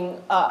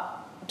thinking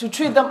to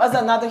treat them as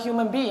another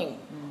human being.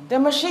 They're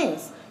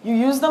machines. You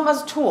use them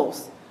as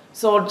tools.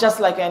 So just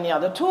like any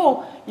other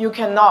tool, you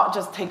cannot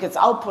just take its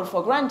output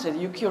for granted.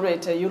 You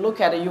curate it, you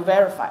look at it, you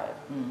verify it.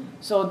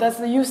 So that's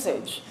the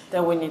usage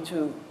that we need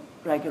to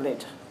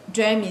regulate.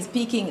 Jeremy,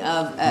 speaking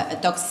of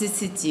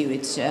toxicity,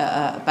 which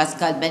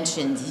Pascal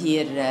mentioned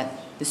here,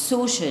 the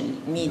social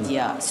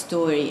media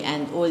story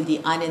and all the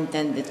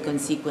unintended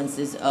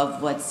consequences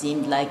of what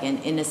seemed like an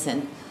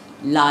innocent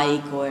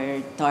like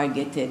or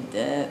targeted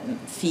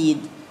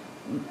feed.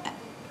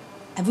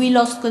 Have we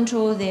lost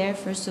control there,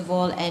 first of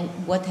all, and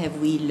what have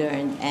we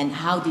learned, and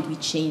how did we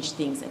change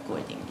things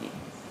accordingly?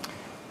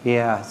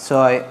 Yeah, so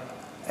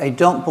I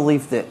don't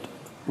believe that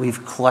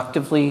we've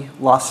collectively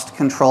lost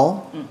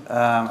control.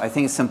 I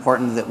think it's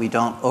important that we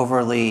don't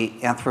overly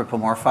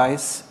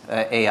anthropomorphize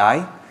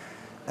AI.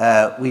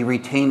 We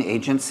retain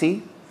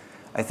agency.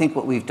 I think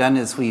what we've done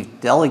is we've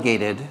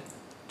delegated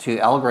to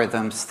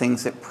algorithms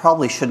things that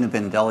probably shouldn't have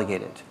been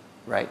delegated,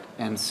 right?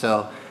 And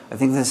so I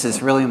think this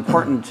is really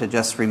important to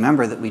just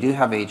remember that we do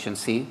have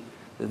agency,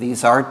 that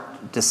these are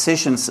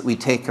decisions that we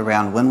take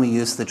around when we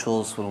use the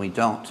tools, when we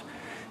don't.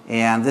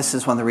 And this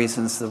is one of the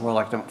reasons the World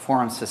Economic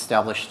Forum is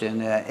established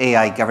in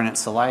AI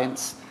Governance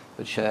Alliance,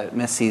 which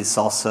Missy's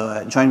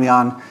also joined me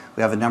on.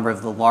 We have a number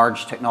of the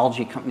large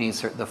technology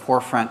companies at the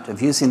forefront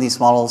of using these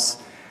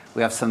models.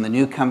 We have some of the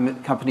new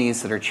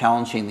companies that are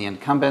challenging the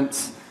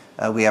incumbents.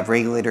 We have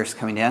regulators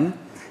coming in.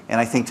 And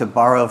I think to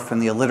borrow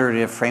from the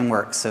alliterative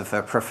frameworks of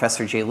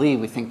Professor Jay Lee,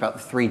 we think about the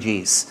 3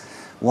 Gs.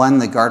 One,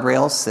 the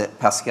guardrails that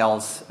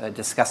Pascal's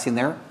discussing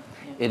there.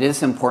 It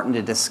is important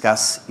to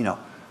discuss,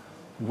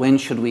 when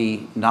should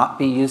we not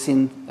be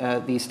using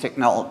these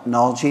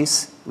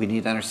technologies? We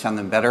need to understand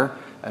them better.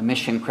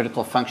 Mission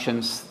critical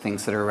functions,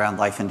 things that are around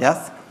life and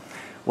death.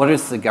 What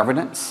is the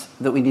governance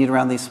that we need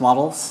around these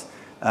models?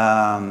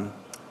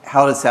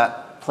 How does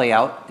that play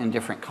out in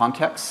different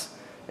contexts?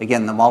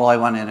 Again, the model I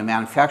want in a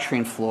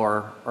manufacturing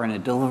floor or in a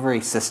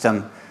delivery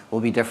system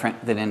will be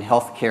different than in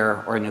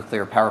healthcare or a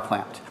nuclear power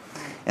plant.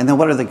 And then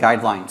what are the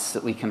guidelines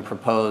that we can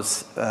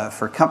propose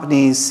for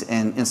companies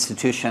and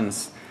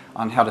institutions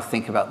on how to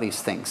think about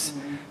these things?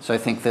 So I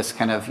think this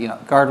kind of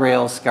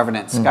guardrails,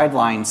 governance,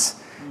 guidelines,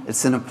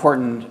 it's an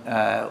important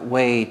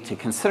way to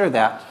consider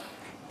that.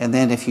 And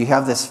then if you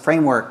have this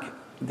framework,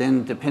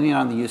 then depending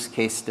on the use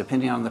case,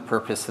 depending on the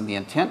purpose and the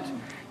intent,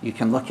 you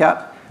can look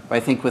at. But I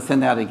think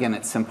within that, again,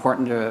 it's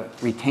important to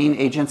retain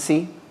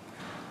agency,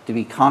 to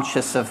be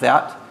conscious of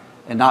that,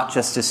 and not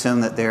just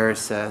assume that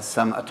there's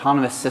some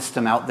autonomous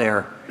system out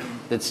there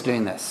that's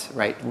doing this,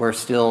 right? We're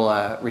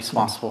still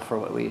responsible for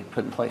what we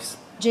put in place.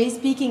 Jay,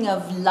 speaking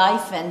of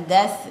life and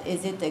death,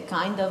 is it a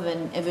kind of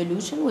an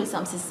evolution? Will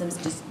some systems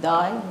just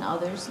die and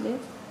others live?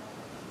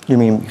 You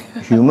mean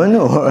human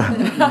or?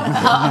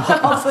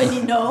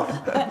 Hopefully no,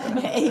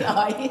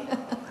 AI.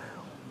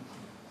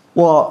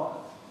 Well,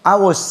 I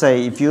would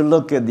say if you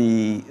look at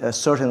the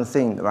certain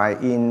thing,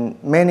 right, in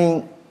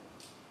many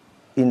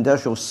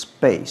industrial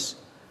space,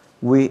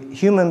 we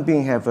human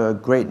beings have a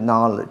great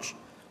knowledge,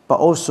 but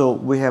also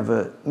we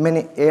have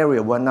many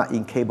areas we're not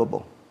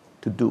incapable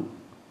to do.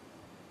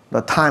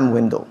 The time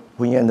window,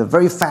 when you're in the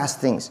very fast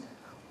things,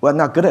 we're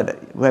not good at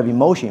it. We have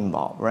emotion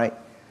involved, right?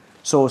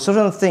 So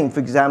certain things, for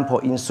example,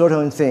 in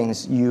certain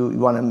things you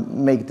want to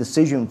make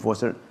decision for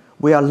certain,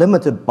 we are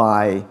limited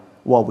by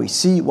what we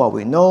see, what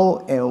we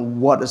know,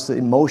 and what is the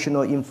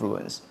emotional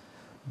influence.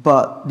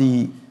 But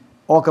the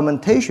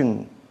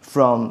augmentation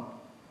from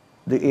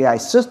the AI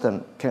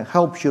system can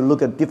help you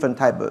look at different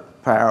type of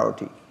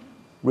priority,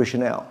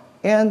 rationale,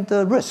 and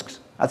risks.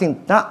 I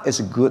think that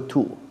is a good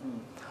tool.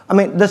 I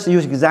mean, let's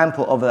use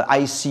example of the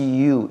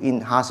ICU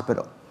in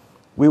hospital.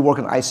 We work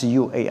in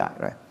ICU AI,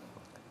 right?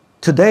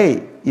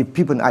 Today, if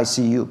people in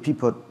ICU,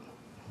 people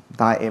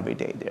die every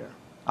day there,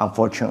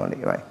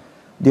 unfortunately, right?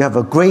 You have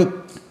a great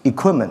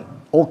equipment,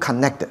 all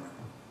connected,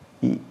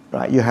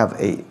 right? You have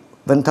a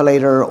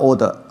ventilator, all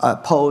the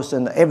pulse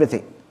and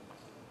everything.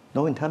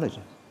 No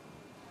intelligence.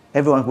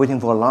 Everyone's waiting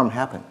for alarm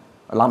happen.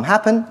 Alarm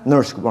happen,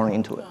 nurse run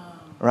into it,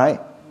 right?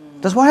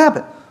 That's what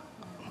happened.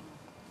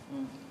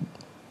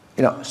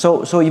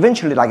 So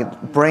eventually,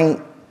 like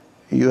brain,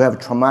 you have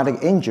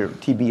traumatic injury,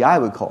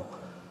 TBI we call.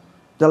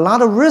 There are a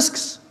lot of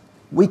risks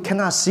we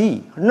cannot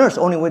see. Nurse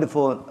only waited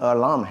for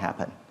alarm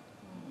happen.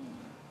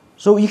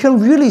 So you can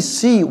really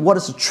see what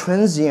is the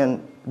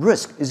transient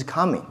risk is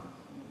coming.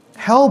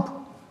 Help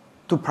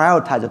to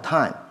prioritize the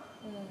time.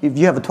 If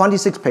you have a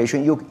 26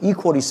 patient, you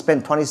equally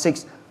spend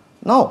 26.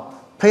 No,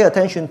 pay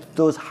attention to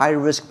those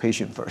high-risk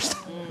patients first.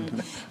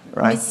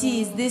 Right?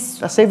 Missy, is this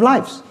that save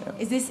lives?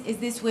 Is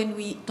this when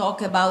we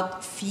talk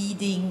about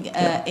feeding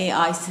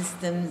AI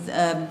systems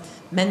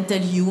mental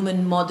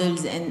human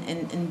models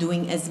and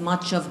doing as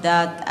much of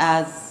that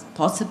as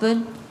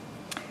possible?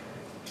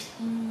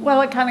 Well,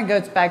 it kind of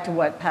goes back to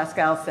what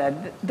Pascal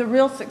said. The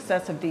real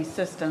success of these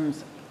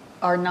systems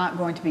are not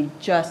going to be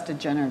just a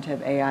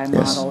generative AI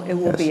model. It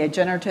will be a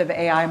generative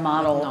AI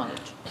model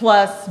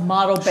plus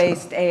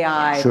model-based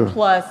AI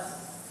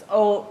plus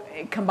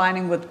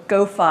combining with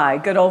GoFi,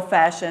 good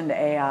old-fashioned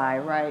AI,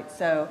 right?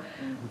 So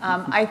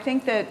I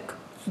think that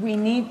we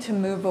need to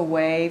move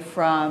away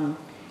from,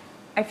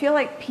 I feel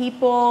like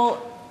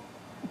people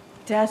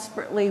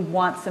desperately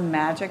want some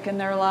magic in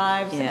their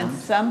lives, and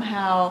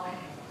somehow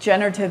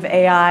generative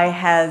AI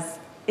has,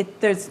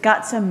 there's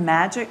got some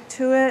magic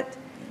to it,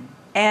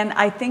 and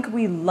I think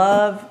we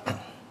love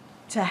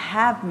to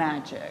have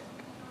magic,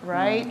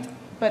 right?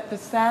 But the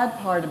sad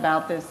part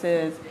about this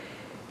is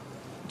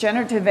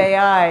generative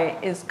AI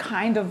is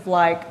kind of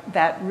like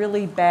that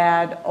really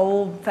bad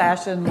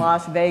old-fashioned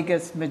Las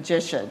Vegas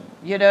magician.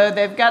 You know,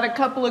 they've got a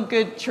couple of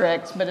good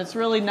tricks, but it's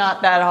really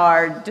not that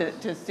hard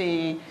to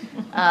see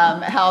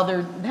how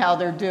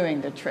they're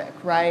doing the trick,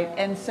 right?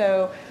 And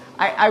so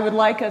I would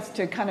like us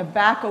to kind of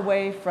back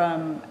away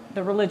from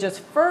the religious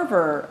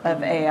fervor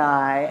of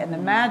AI and the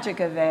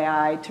magic of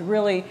AI to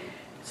really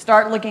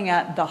start looking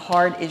at the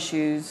hard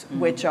issues,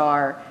 which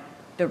are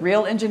the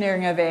real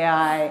engineering of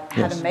AI,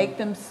 how to make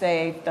them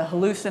safe, the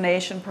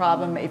hallucination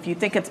problem. If you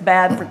think it's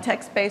bad for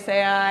text-based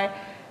AI,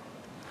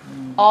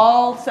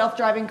 all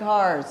self-driving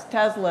cars,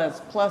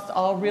 Teslas, plus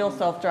all real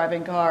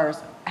self-driving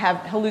cars have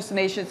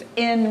hallucinations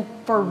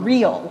for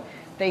real.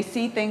 They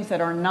see things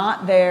that are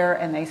not there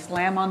and they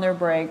slam on their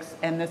brakes,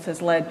 and this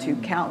has led to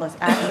countless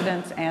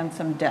accidents and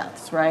some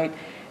deaths, right?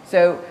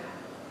 So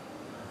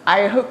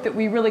I hope that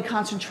we really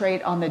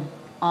concentrate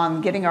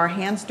on getting our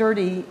hands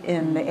dirty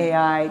in the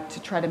AI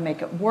to try to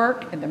make it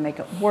work, and to make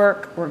it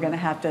work, we're going to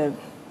have to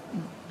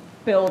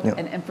build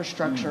an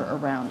infrastructure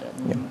around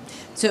it.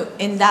 So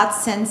in that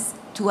sense,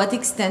 to what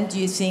extent do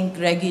you think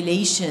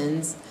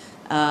regulations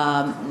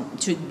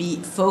should be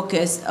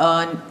focused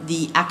on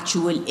the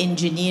actual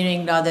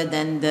engineering rather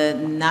than the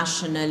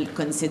national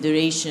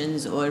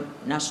considerations or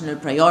national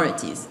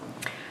priorities?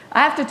 I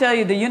have to tell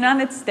you, the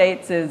United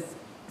States is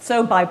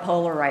so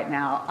bipolar right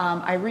now.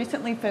 I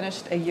recently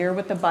finished a year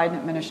with the Biden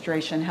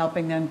administration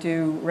helping them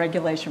do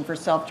regulation for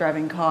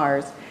self-driving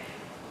cars.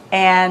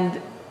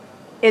 And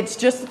it's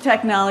just a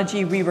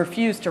technology we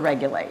refuse to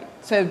regulate.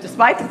 So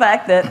despite the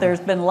fact that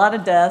there's been a lot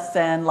of deaths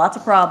and lots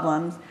of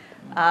problems,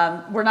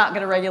 we're not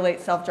going to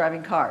regulate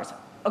self-driving cars.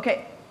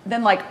 Okay,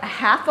 then like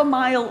half a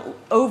mile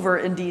over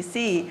in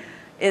DC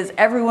is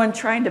everyone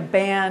trying to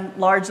ban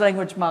large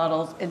language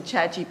models in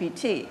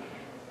ChatGPT.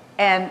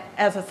 And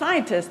as a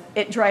scientist,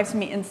 it drives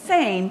me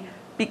insane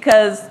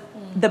because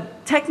the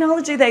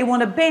technology they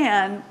want to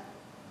ban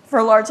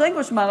for large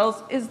language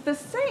models is the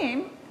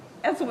same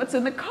as what's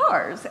in the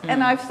cars.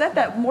 And I've said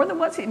that more than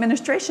once to the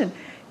administration.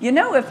 You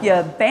know, if you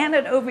ban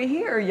it over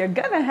here, you're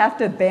going to have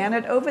to ban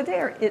it over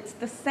there. It's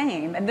the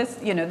same. And this,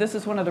 you know, this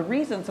is one of the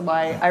reasons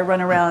why I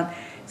run around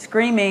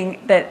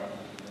screaming that,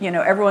 you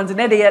know, everyone's an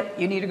idiot.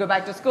 You need to go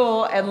back to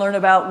school and learn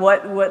about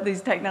what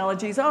these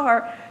technologies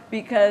are,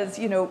 because,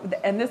 you know,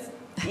 and this,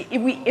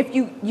 if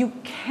you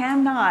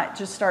cannot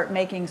just start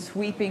making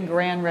sweeping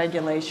grand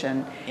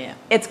regulation,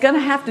 it's going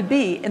to have to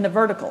be in the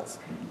verticals.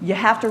 You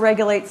have to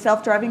regulate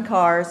self-driving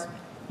cars.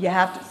 You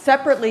have to,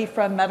 separately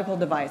from medical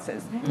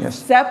devices,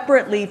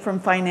 separately from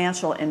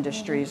financial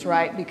industries,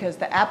 right? Because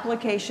the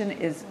application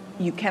is,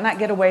 you cannot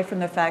get away from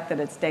the fact that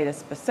it's data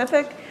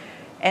specific.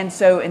 And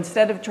so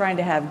instead of trying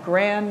to have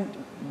grand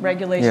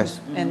regulations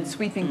and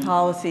sweeping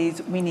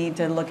policies, we need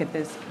to look at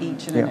this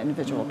each in an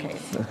individual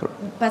case.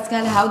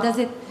 Pascal, how does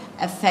it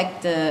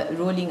affect the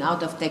rolling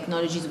out of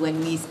technologies when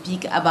we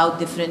speak about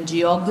different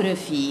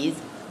geographies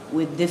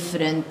with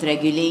different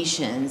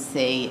regulations,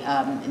 say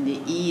in the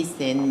East,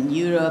 in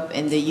Europe,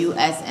 in the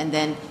US, and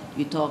then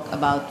you talk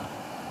about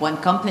one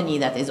company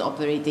that is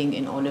operating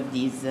in all of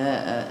these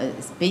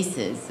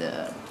spaces?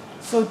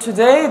 So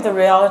today, the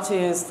reality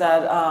is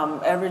that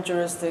every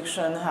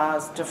jurisdiction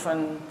has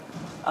different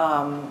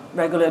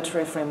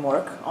regulatory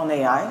framework on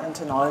AI and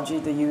technology,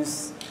 the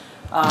use,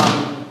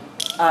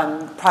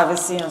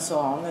 privacy, and so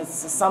on.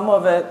 It's some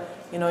of it.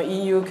 You know,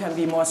 EU can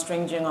be more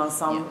stringent on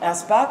some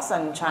aspects,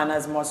 and China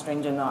is more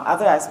stringent on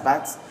other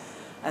aspects,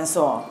 and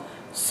so on.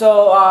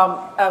 So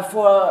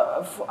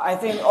I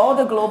think all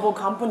the global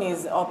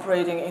companies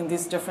operating in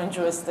these different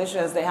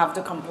jurisdictions, they have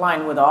to comply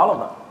with all of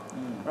them,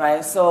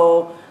 right?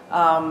 So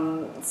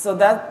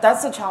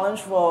that's a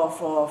challenge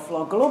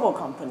for global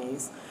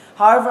companies.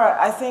 However,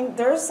 I think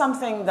there is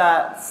something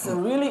that's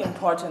really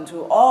important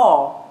to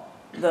all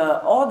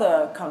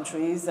the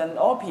countries and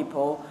all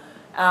people.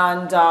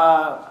 And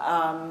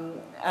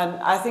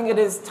I think it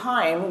is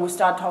time we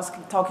start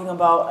talking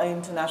about an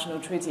international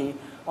treaty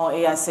on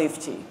AI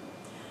safety.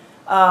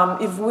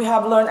 If we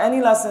have learned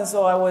any lessons,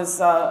 so I was,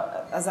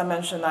 as I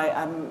mentioned,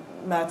 I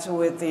met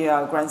with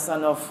the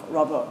grandson of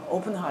Robert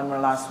Oppenheimer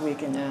last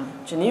week in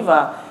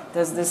Geneva.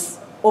 There's this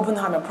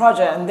Oppenheimer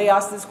project, and they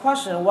asked this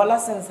question: what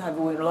lessons have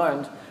we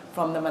learned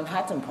from the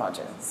Manhattan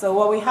Project? So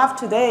what we have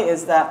today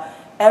is that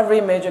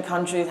every major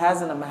country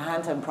has a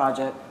Manhattan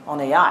Project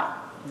on AI.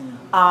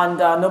 And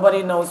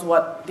nobody knows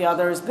what the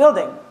other is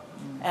building.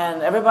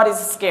 And everybody's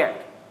scared,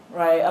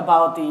 right,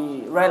 about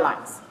the red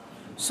lines.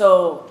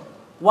 So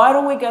why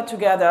don't we get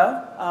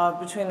together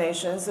between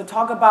nations to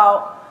talk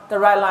about the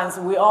red lines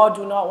we all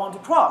do not want to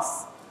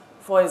cross?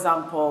 For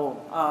example,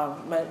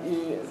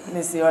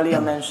 Ms. earlier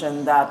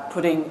mentioned that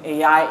putting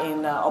AI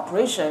in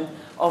operation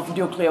of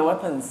nuclear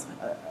weapons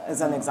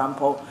as an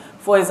example.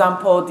 For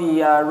example,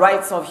 the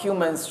rights of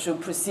humans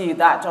should precede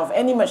that of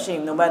any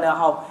machine, no matter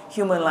how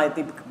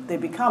human-like they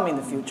become in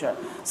the future.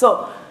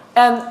 So,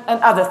 and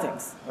other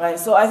things, right?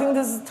 So I think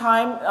this is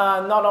time,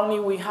 not only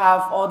we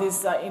have all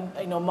these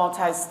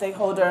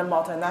multi-stakeholder,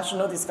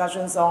 multinational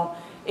discussions on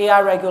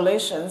AI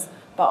regulations,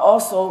 but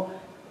also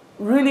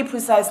really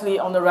precisely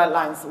on the red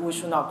lines we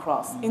should not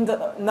cross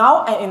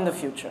now and in the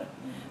future.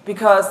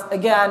 Because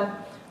again,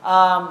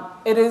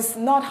 it is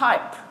not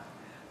hype.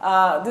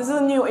 This is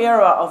a new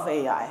era of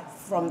AI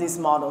from these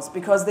models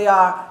because they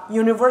are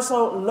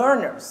universal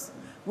learners.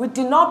 We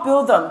did not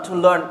build them to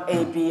learn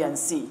A, B, and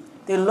C.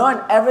 They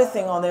learn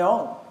everything on their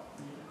own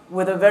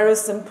with a very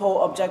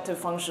simple objective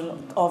function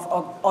of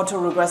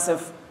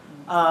autoregressive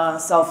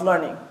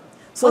self-learning.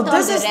 So what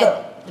this are is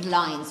the red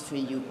lines for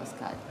you,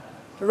 Pascal?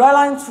 the red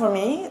lines for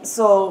me.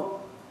 So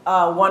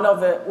one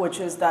of it, which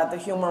is that the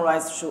human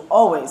rights should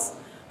always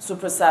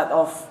supersede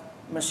of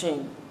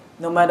machine,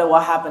 no matter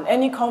what happens.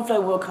 Any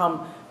conflict will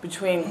come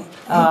between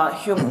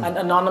an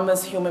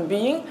anonymous human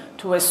being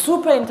to a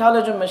super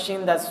intelligent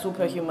machine that's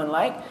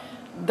superhuman-like.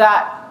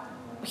 That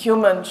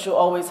human should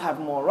always have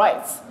more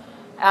rights.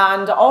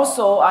 And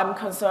also, I'm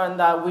concerned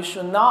that we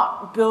should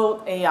not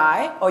build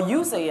AI or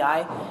use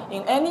AI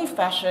in any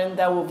fashion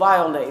that will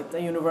violate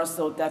the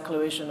Universal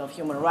Declaration of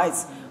Human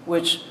Rights,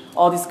 which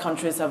all these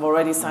countries have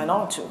already signed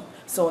on to.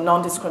 So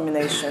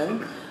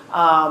non-discrimination,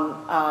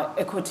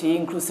 equity,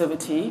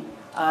 inclusivity,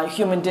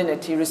 human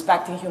dignity,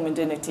 respecting human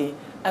dignity,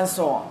 and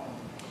so on.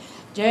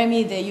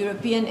 Jeremy, the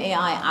European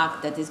AI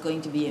Act that is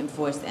going to be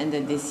enforced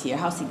ended this year,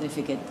 how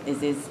significant is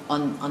this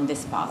on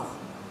this path?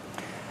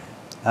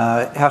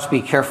 Have to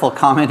be careful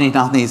commenting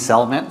on these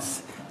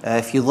elements.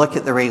 If you look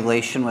at the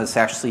regulation, was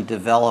actually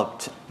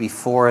developed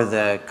before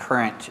the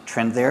current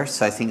trend there,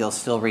 so I think it'll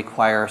still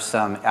require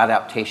some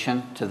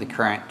adaptation to the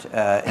current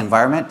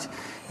environment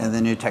and the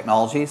new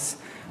technologies.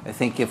 I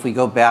think if we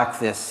go back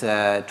this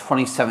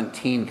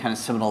 2017 kind of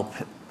seminal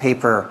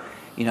paper,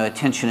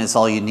 attention is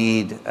all you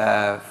need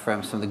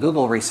from some of the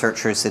Google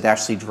researchers that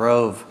actually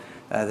drove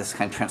this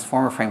kind of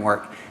transformer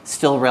framework,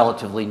 still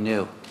relatively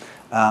new.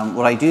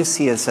 What I do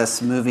see is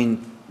us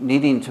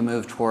needing to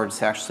move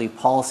towards actually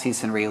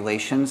policies and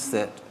regulations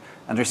that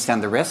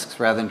understand the risks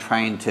rather than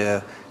trying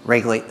to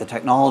regulate the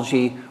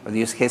technology or the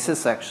use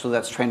cases. Actually,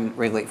 that's trying to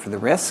regulate for the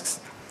risks.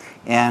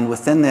 And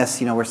within this,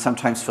 we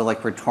sometimes feel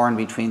like we're torn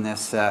between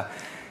this,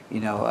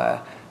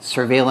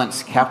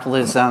 surveillance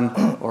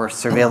capitalism or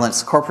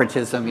surveillance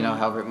corporatism,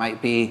 however it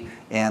might be,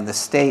 and the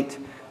state.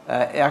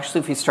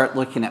 Actually, if you start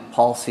looking at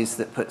policies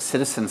that put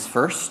citizens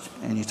first,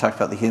 and you talked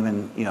about the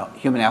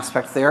human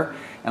aspect there,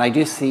 and I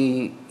do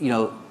see,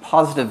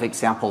 positive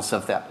examples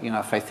of that.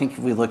 If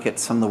we look at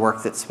some of the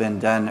work that's been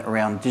done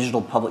around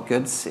digital public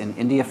goods in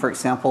India, for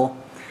example,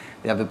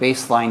 they have a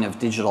baseline of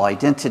digital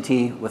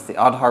identity with the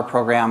Aadhaar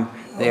program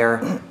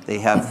there. They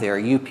have their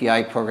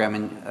UPI program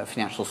in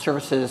financial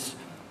services.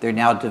 They're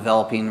now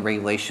developing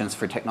regulations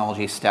for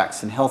technology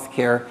stacks in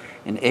healthcare,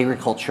 in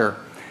agriculture,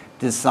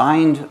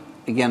 designed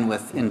again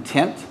with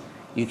intent.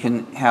 You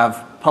can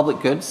have public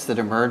goods that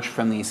emerge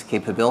from these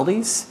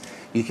capabilities.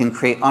 You can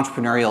create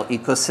entrepreneurial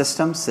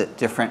ecosystems that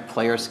different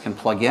players can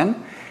plug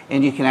in,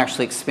 and you can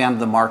actually expand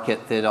the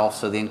market that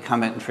also the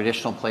incumbent and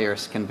traditional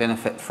players can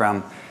benefit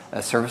from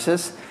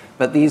services.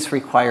 But these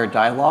require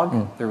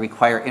dialogue, they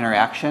require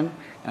interaction,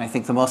 and I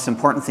think the most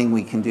important thing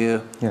we can do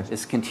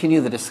is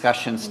continue the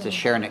discussions to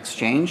share and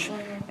exchange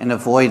and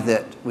avoid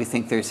that we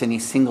think there's any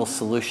single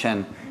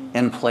solution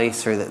in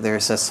place or that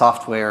there's a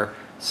software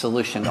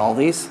solution to all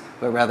these,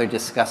 but rather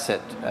discuss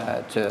it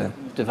to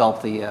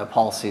develop the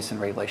policies and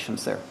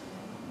regulations there.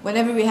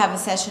 Whenever we have a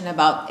session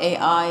about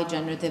AI,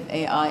 generative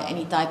AI,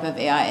 any type of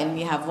AI, and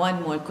we have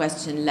one more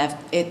question left,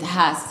 it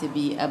has to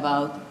be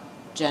about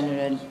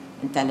general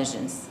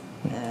intelligence,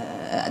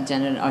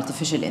 general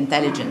artificial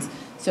intelligence.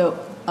 So,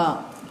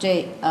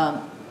 Jay,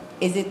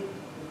 is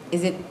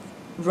it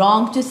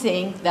wrong to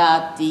think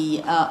that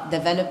the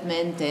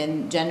development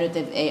in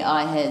generative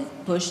AI has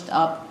pushed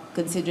up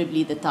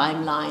considerably the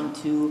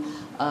timeline to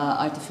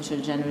artificial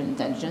general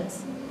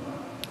intelligence?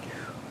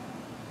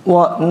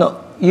 Well,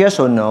 no, yes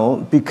or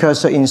no,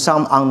 because in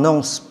some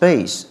unknown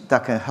space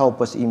that can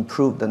help us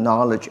improve the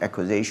knowledge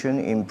acquisition,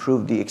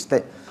 improve the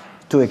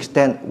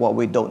extent what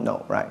we don't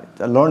know, right?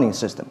 The learning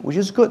system, which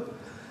is good.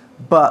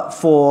 But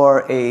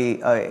for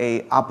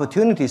a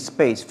opportunity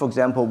space, for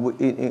example,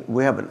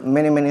 we have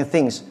many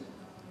things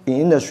in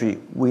industry.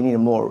 We need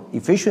more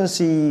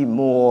efficiency,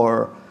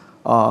 more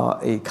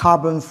a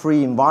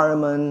carbon-free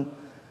environment.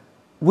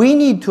 We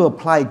need to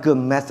apply good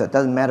method.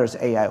 Doesn't matter if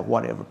it's AI or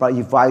whatever. But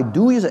if I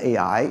do use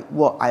AI,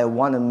 well, I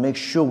want to make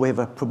sure we have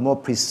a more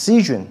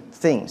precision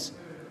things.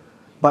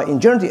 But in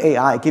generative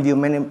AI, give you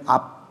many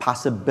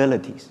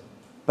possibilities.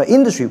 But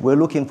industry, we're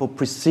looking for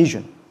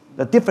precision,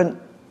 a different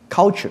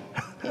culture,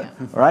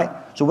 right?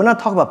 So we're not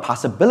talking about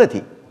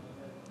possibility,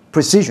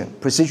 precision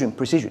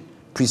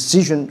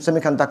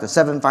semiconductor,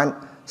 7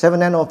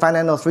 nano, 5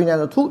 nano, 3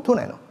 nano, 2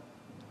 nano,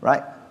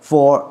 right?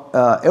 For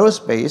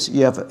aerospace,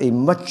 you have a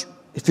much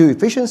fuel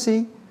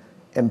efficiency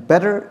and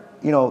better,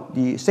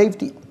 the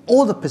safety,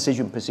 all the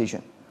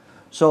precision.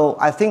 So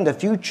I think the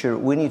future,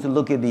 we need to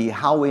look at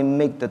how we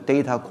make the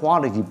data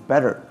quality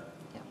better.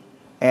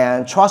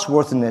 And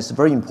trustworthiness is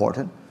very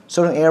important.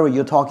 Certain area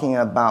you're talking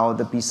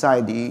about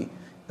beside the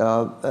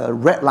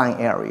red line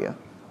area,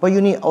 but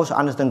you need also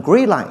understand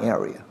gray line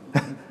area,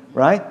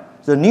 right?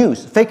 The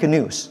news, fake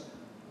news.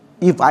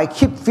 If I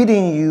keep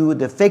feeding you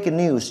the fake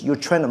news, you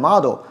train a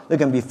model, they're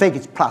going to be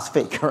fake plus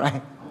fake,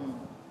 right?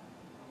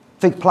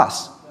 Fake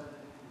plus.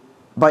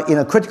 But in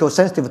a critical,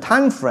 sensitive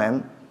time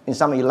frame, in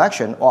some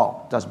election,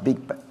 there's big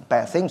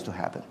bad things to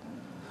happen.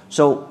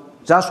 So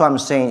that's why I'm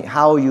saying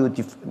how you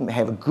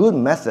have a good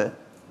method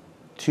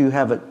to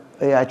have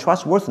AI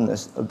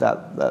trustworthiness of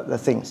the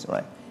things,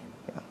 right?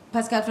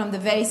 Pascal, from the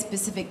very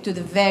specific to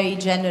the very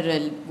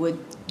general, would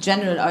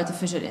general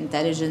artificial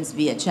intelligence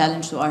be a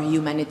challenge to our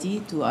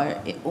humanity, to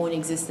our own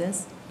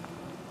existence?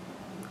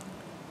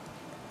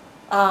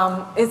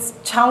 It's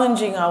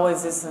challenging our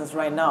existence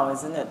right now,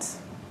 isn't it?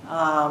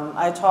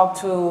 I talk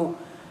to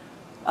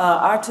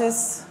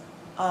artists.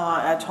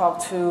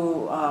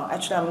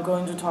 Actually, I'm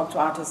going to talk to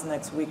artists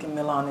next week in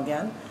Milan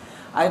again.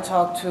 I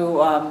talk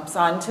to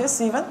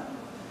scientists even.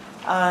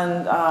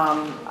 And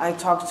I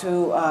talk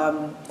to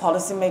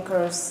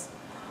policymakers,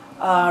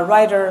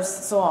 writers,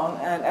 so on.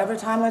 And every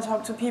time I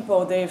talk to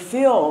people, they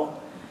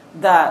feel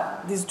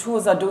that these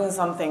tools are doing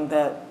something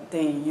that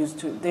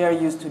they are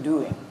used to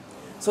doing.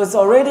 So it's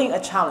already a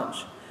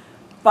challenge.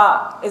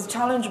 But is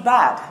challenge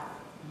bad?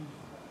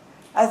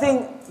 I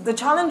think the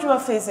challenge we're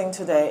facing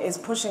today is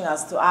pushing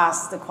us to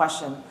ask the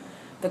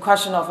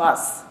question of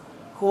us.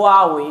 Who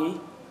are we?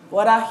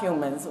 What are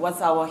humans?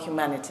 What's our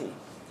humanity?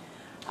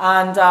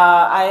 And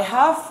I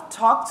have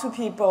talked to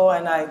people,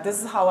 and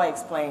this is how I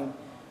explain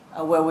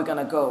where we're going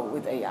to go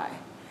with AI.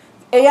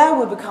 AI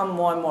will become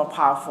more and more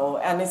powerful,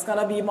 and it's going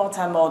to be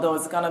multimodal,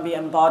 it's going to be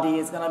embodied,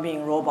 it's going to be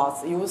in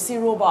robots. You will see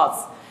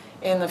robots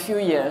in a few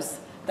years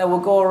that will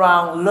go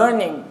around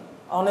learning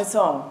on its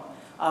own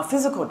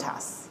physical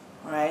tasks,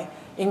 right?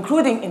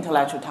 Including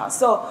intellectual tasks.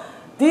 So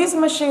these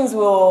machines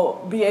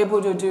will be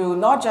able to do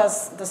not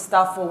just the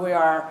stuff we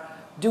are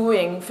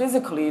doing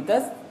physically,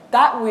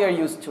 that we are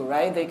used to,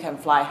 right? They can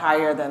fly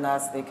higher than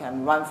us, they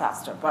can run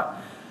faster, but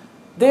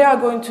they are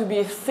going to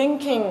be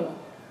thinking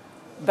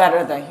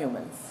better than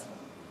humans.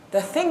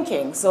 The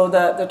thinking, so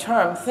the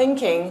term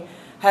thinking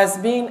has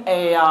been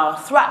a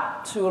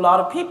threat to a lot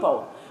of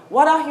people.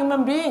 What are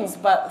human beings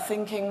but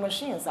thinking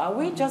machines? Are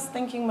we just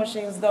thinking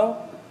machines though?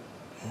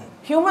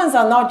 Humans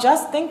are not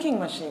just thinking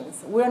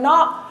machines. We're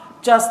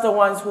not just the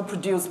ones who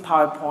produce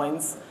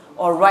PowerPoints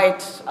or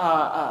write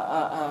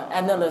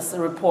analyst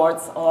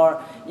reports,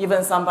 or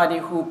even somebody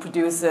who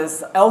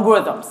produces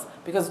algorithms.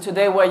 Because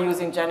today we're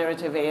using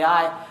generative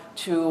AI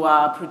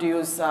to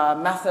produce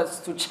methods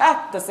to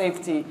check the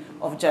safety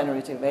of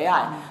generative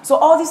AI. So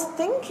all this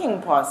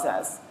thinking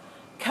process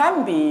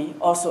can be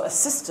also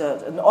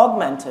assisted and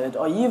augmented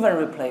or even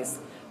replaced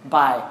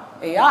by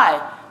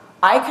AI.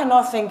 I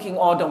cannot think in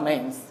all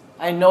domains.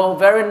 I know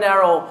very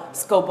narrow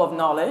scope of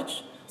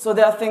knowledge. So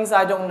there are things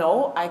I don't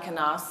know, I can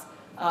ask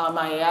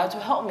my AI to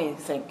help me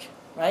think,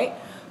 right?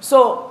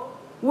 So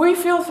we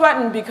feel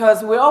threatened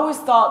because we always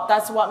thought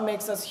that's what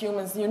makes us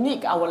humans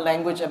unique, our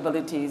language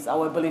abilities,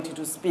 our ability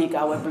to speak,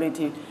 our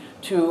ability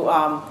to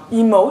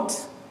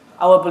emote,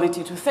 our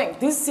ability to think.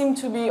 These seem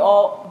to be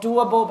all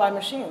doable by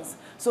machines.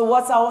 So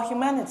what's our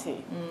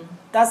humanity?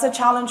 That's a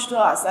challenge to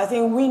us. I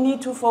think we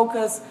need to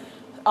focus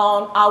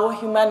on our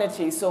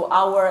humanity, so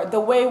the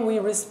way we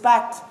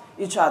respect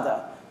each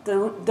other,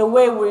 the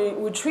way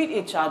we treat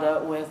each other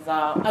with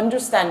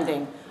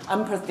understanding,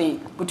 empathy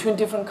between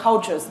different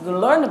cultures, to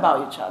learn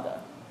about each other,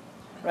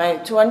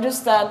 right? To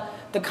understand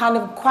the kind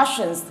of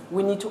questions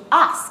we need to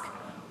ask.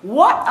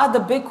 What are the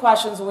big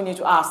questions we need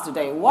to ask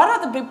today? What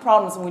are the big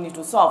problems we need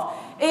to solve?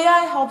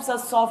 AI helps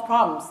us solve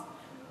problems.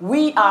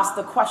 We ask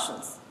the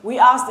questions. We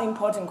ask the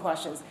important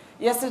questions.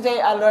 Yesterday,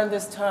 I learned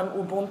this term,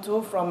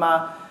 Ubuntu, from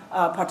a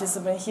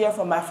participant here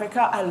from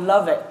Africa. I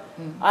love it.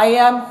 I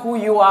am who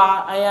you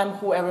are. I am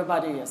who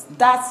everybody is.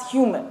 That's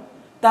human.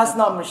 That's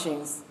not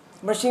machines.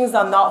 Machines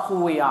are not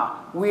who we are.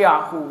 We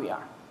are who we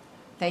are.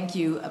 Thank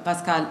you,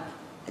 Pascal.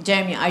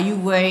 Jeremy, are you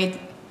worried?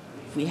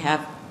 We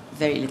have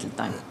very little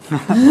time.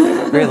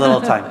 Very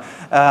little time.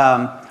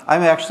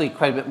 I'm actually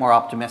quite a bit more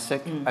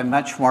optimistic. I'm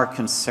much more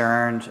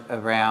concerned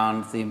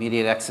around the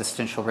immediate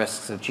existential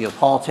risks of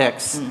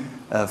geopolitics,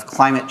 of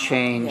climate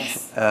change,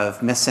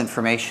 of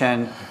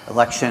misinformation,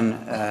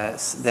 election,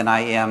 than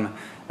I am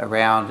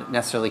around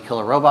necessarily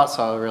killer robots.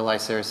 So I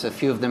realize there's a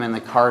few of them in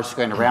the cars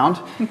going around,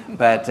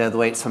 but the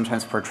way it's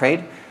sometimes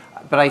portrayed.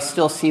 But I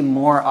still see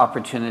more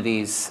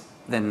opportunities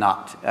than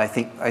not. I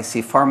think I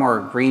see far more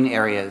green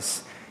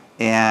areas.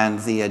 And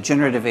the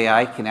generative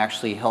AI can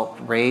actually help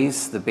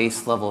raise the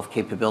base level of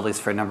capabilities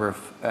for a number of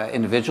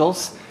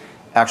individuals,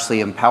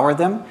 actually empower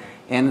them.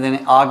 and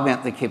then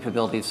augment the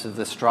capabilities of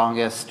the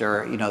strongest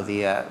or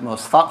the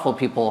most thoughtful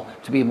people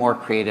to be more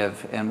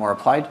creative and more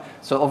applied.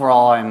 So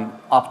overall, I'm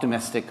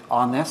optimistic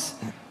on this,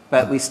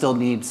 but we still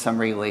need some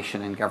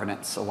regulation and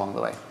governance along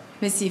the way.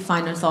 Missy,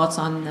 final thoughts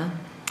on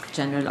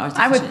general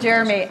artificial I'm with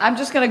intelligence? Jeremy. I'm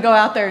just going to go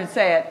out there and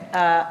say it.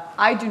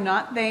 I do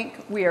not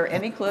think we are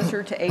any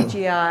closer to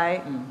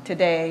AGI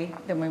today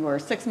than we were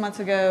 6 months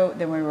ago,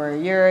 than we were a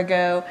year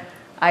ago.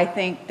 I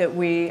think that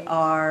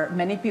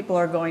many people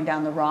are going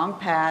down the wrong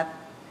path.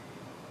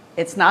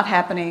 It's not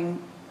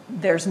happening.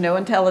 There's no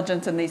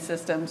intelligence in these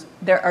systems.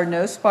 There are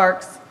no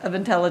sparks of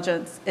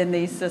intelligence in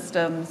these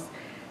systems.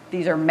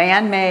 These are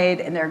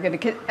man-made, and they're going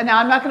to. And now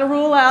I'm not going to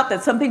rule out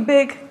that something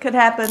big could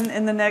happen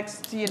in the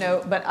next,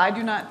 But I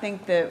do not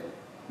think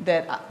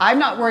that I'm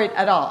not worried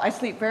at all. I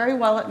sleep very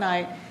well at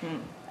night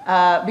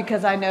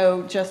because I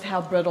know just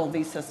how brittle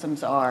these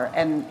systems are,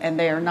 and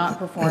they are not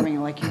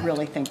performing like you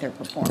really think they're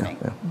performing.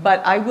 Yeah.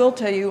 But I will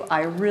tell you,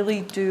 I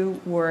really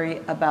do worry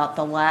about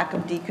the lack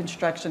of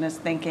deconstructionist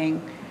thinking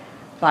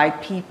by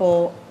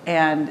people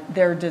and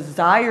their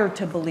desire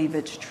to believe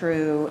it's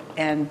true,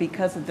 and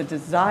because of the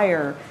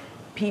desire,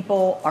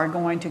 people are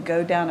going to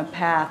go down a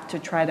path to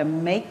try to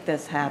make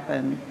this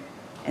happen,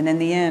 and in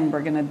the end,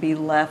 we're going to be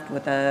left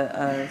with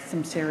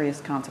some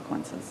serious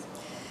consequences.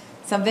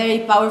 Some very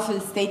powerful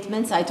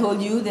statements. I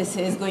told you this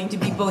is going to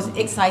be both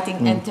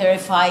exciting and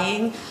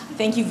terrifying.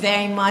 Thank you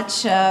very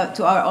much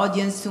to our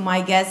audience, to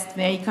my guests,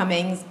 Mary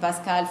Cummings,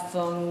 Pascal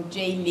Fung,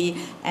 Jay Lee,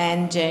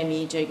 and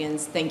Jeremy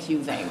Jurgens. Thank you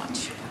very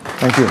much.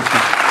 Thank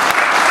you.